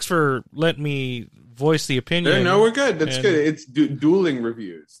mean, thanks for letting me voice the opinion. No, we're good. That's good. It's dueling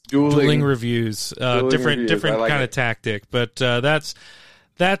reviews. Dueling reviews. Different kind of tactic, but that's.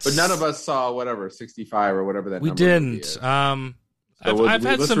 But none of us saw 65 or whatever that. We didn't. So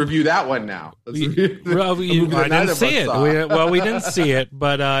let's review that one now. I didn't see it. We didn't see it,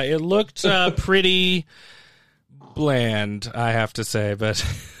 but it looked pretty bland, I have to say. But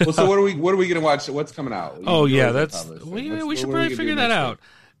so what are we going to watch? What's coming out? We should probably figure that out,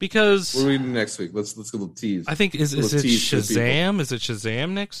 because what are we doing next week? Let's go to tease. I think is it Shazam? Is it Shazam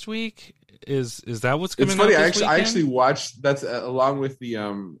next week? Is that what's coming out? It's funny. I actually watched that's along with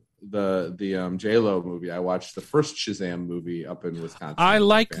the J-Lo movie. I watched the first Shazam movie up in Wisconsin. I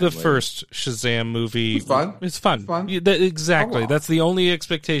like the first Shazam movie. It's fun. It's fun. Exactly. Oh, wow. That's the only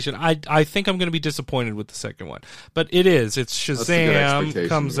expectation. I think I'm going to be disappointed with the second one, but it's Shazam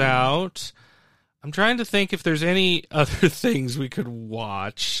comes out. I'm trying to think if there's any other things we could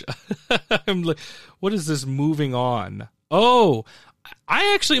watch. I'm like, what is this Moving On? Oh,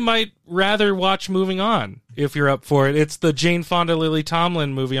 I actually might rather watch Moving On if you're up for it. It's the Jane Fonda, Lily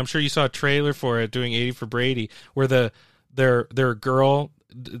Tomlin movie. I'm sure you saw a trailer for it, doing 80 for Brady, where their girl,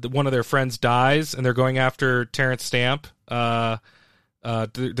 one of their friends dies, and they're going after Terrence Stamp. They're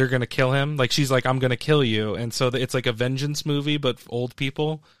going to kill him. Like, she's like, I'm going to kill you. And so it's like a vengeance movie, but old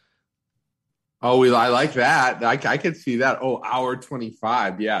people. Oh, I like that. I could see that. Oh, hour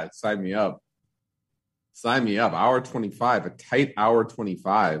 25. Yeah, sign me up. Sign me up. Hour 25, a tight hour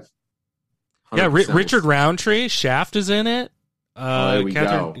 25. 100%. Yeah, Richard Roundtree, Shaft is in it. There we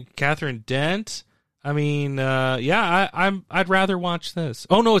go. Catherine Dent. I mean, I'd rather watch this.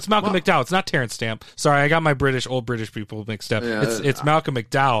 Oh no, it's Malcolm McDowell. It's not Terrence Stamp. Sorry, I got my old British people mixed up. Yeah, it's Malcolm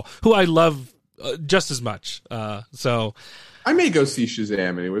McDowell, who I love just as much. So I may go see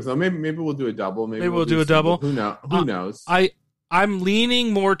Shazam anyways. So maybe we'll do a double. Maybe we'll do a double. Who knows? I'm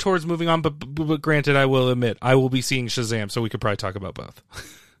leaning more towards Moving On, but granted, I will admit I will be seeing Shazam, so we could probably talk about both.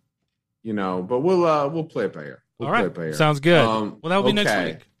 But we'll play it by ear. All right, sounds good. Well, that will be next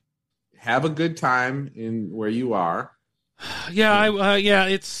week. Have a good time in where you are. Yeah,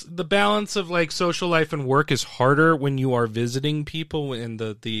 it's the balance of like social life and work is harder when you are visiting people, and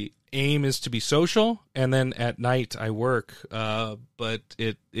the aim is to be social, and then at night I work. But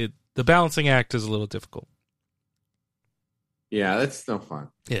the balancing act is a little difficult. Yeah, that's no fun.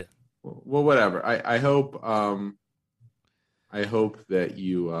 Yeah. Well, whatever. I hope that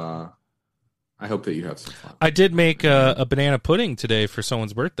you have some fun. I did make a banana pudding today for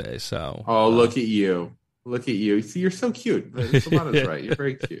someone's birthday. So. Oh, look at you! Look at you! See, you're so cute. Silvana's right. You're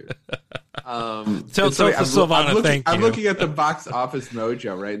very cute. Tell Silvana, thank you. I'm looking at the Box Office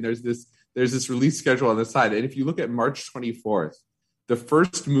Mojo, right? And there's this release schedule on the side, and if you look at March 24th, the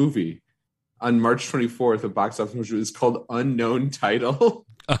first movie on March 24th of Box Office Mojo is called Unknown Title.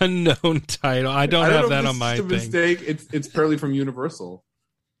 Unknown Title. I don't have that on my thing. It's a mistake. It's apparently from Universal.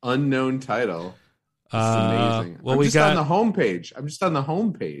 Unknown Title. It's amazing. Well, I'm just on the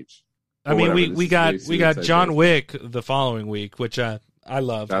homepage. I mean, we got John Wick the following week, which I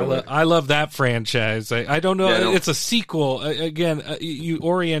love. I love that franchise. I don't know. Yeah, it's a sequel. Again, you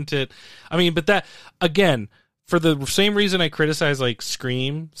orient it. I mean, but that again, for the same reason I criticize like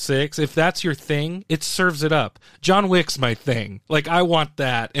Scream 6, if that's your thing, it serves it up. John Wick's my thing. Like I want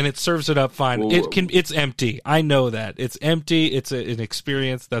that, and it serves it up fine. It's empty. I know that it's empty. It's an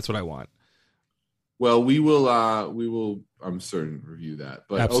experience. That's what I want. Well, we will. I'm certain review that.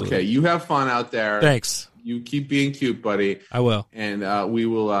 But Absolutely. Okay, you have fun out there. Thanks. You keep being cute, buddy. I will. And we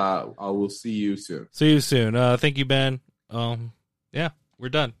will. I will see you soon. See you soon. Thank you, Ben. Yeah, we're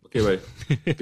done. Okay, buddy.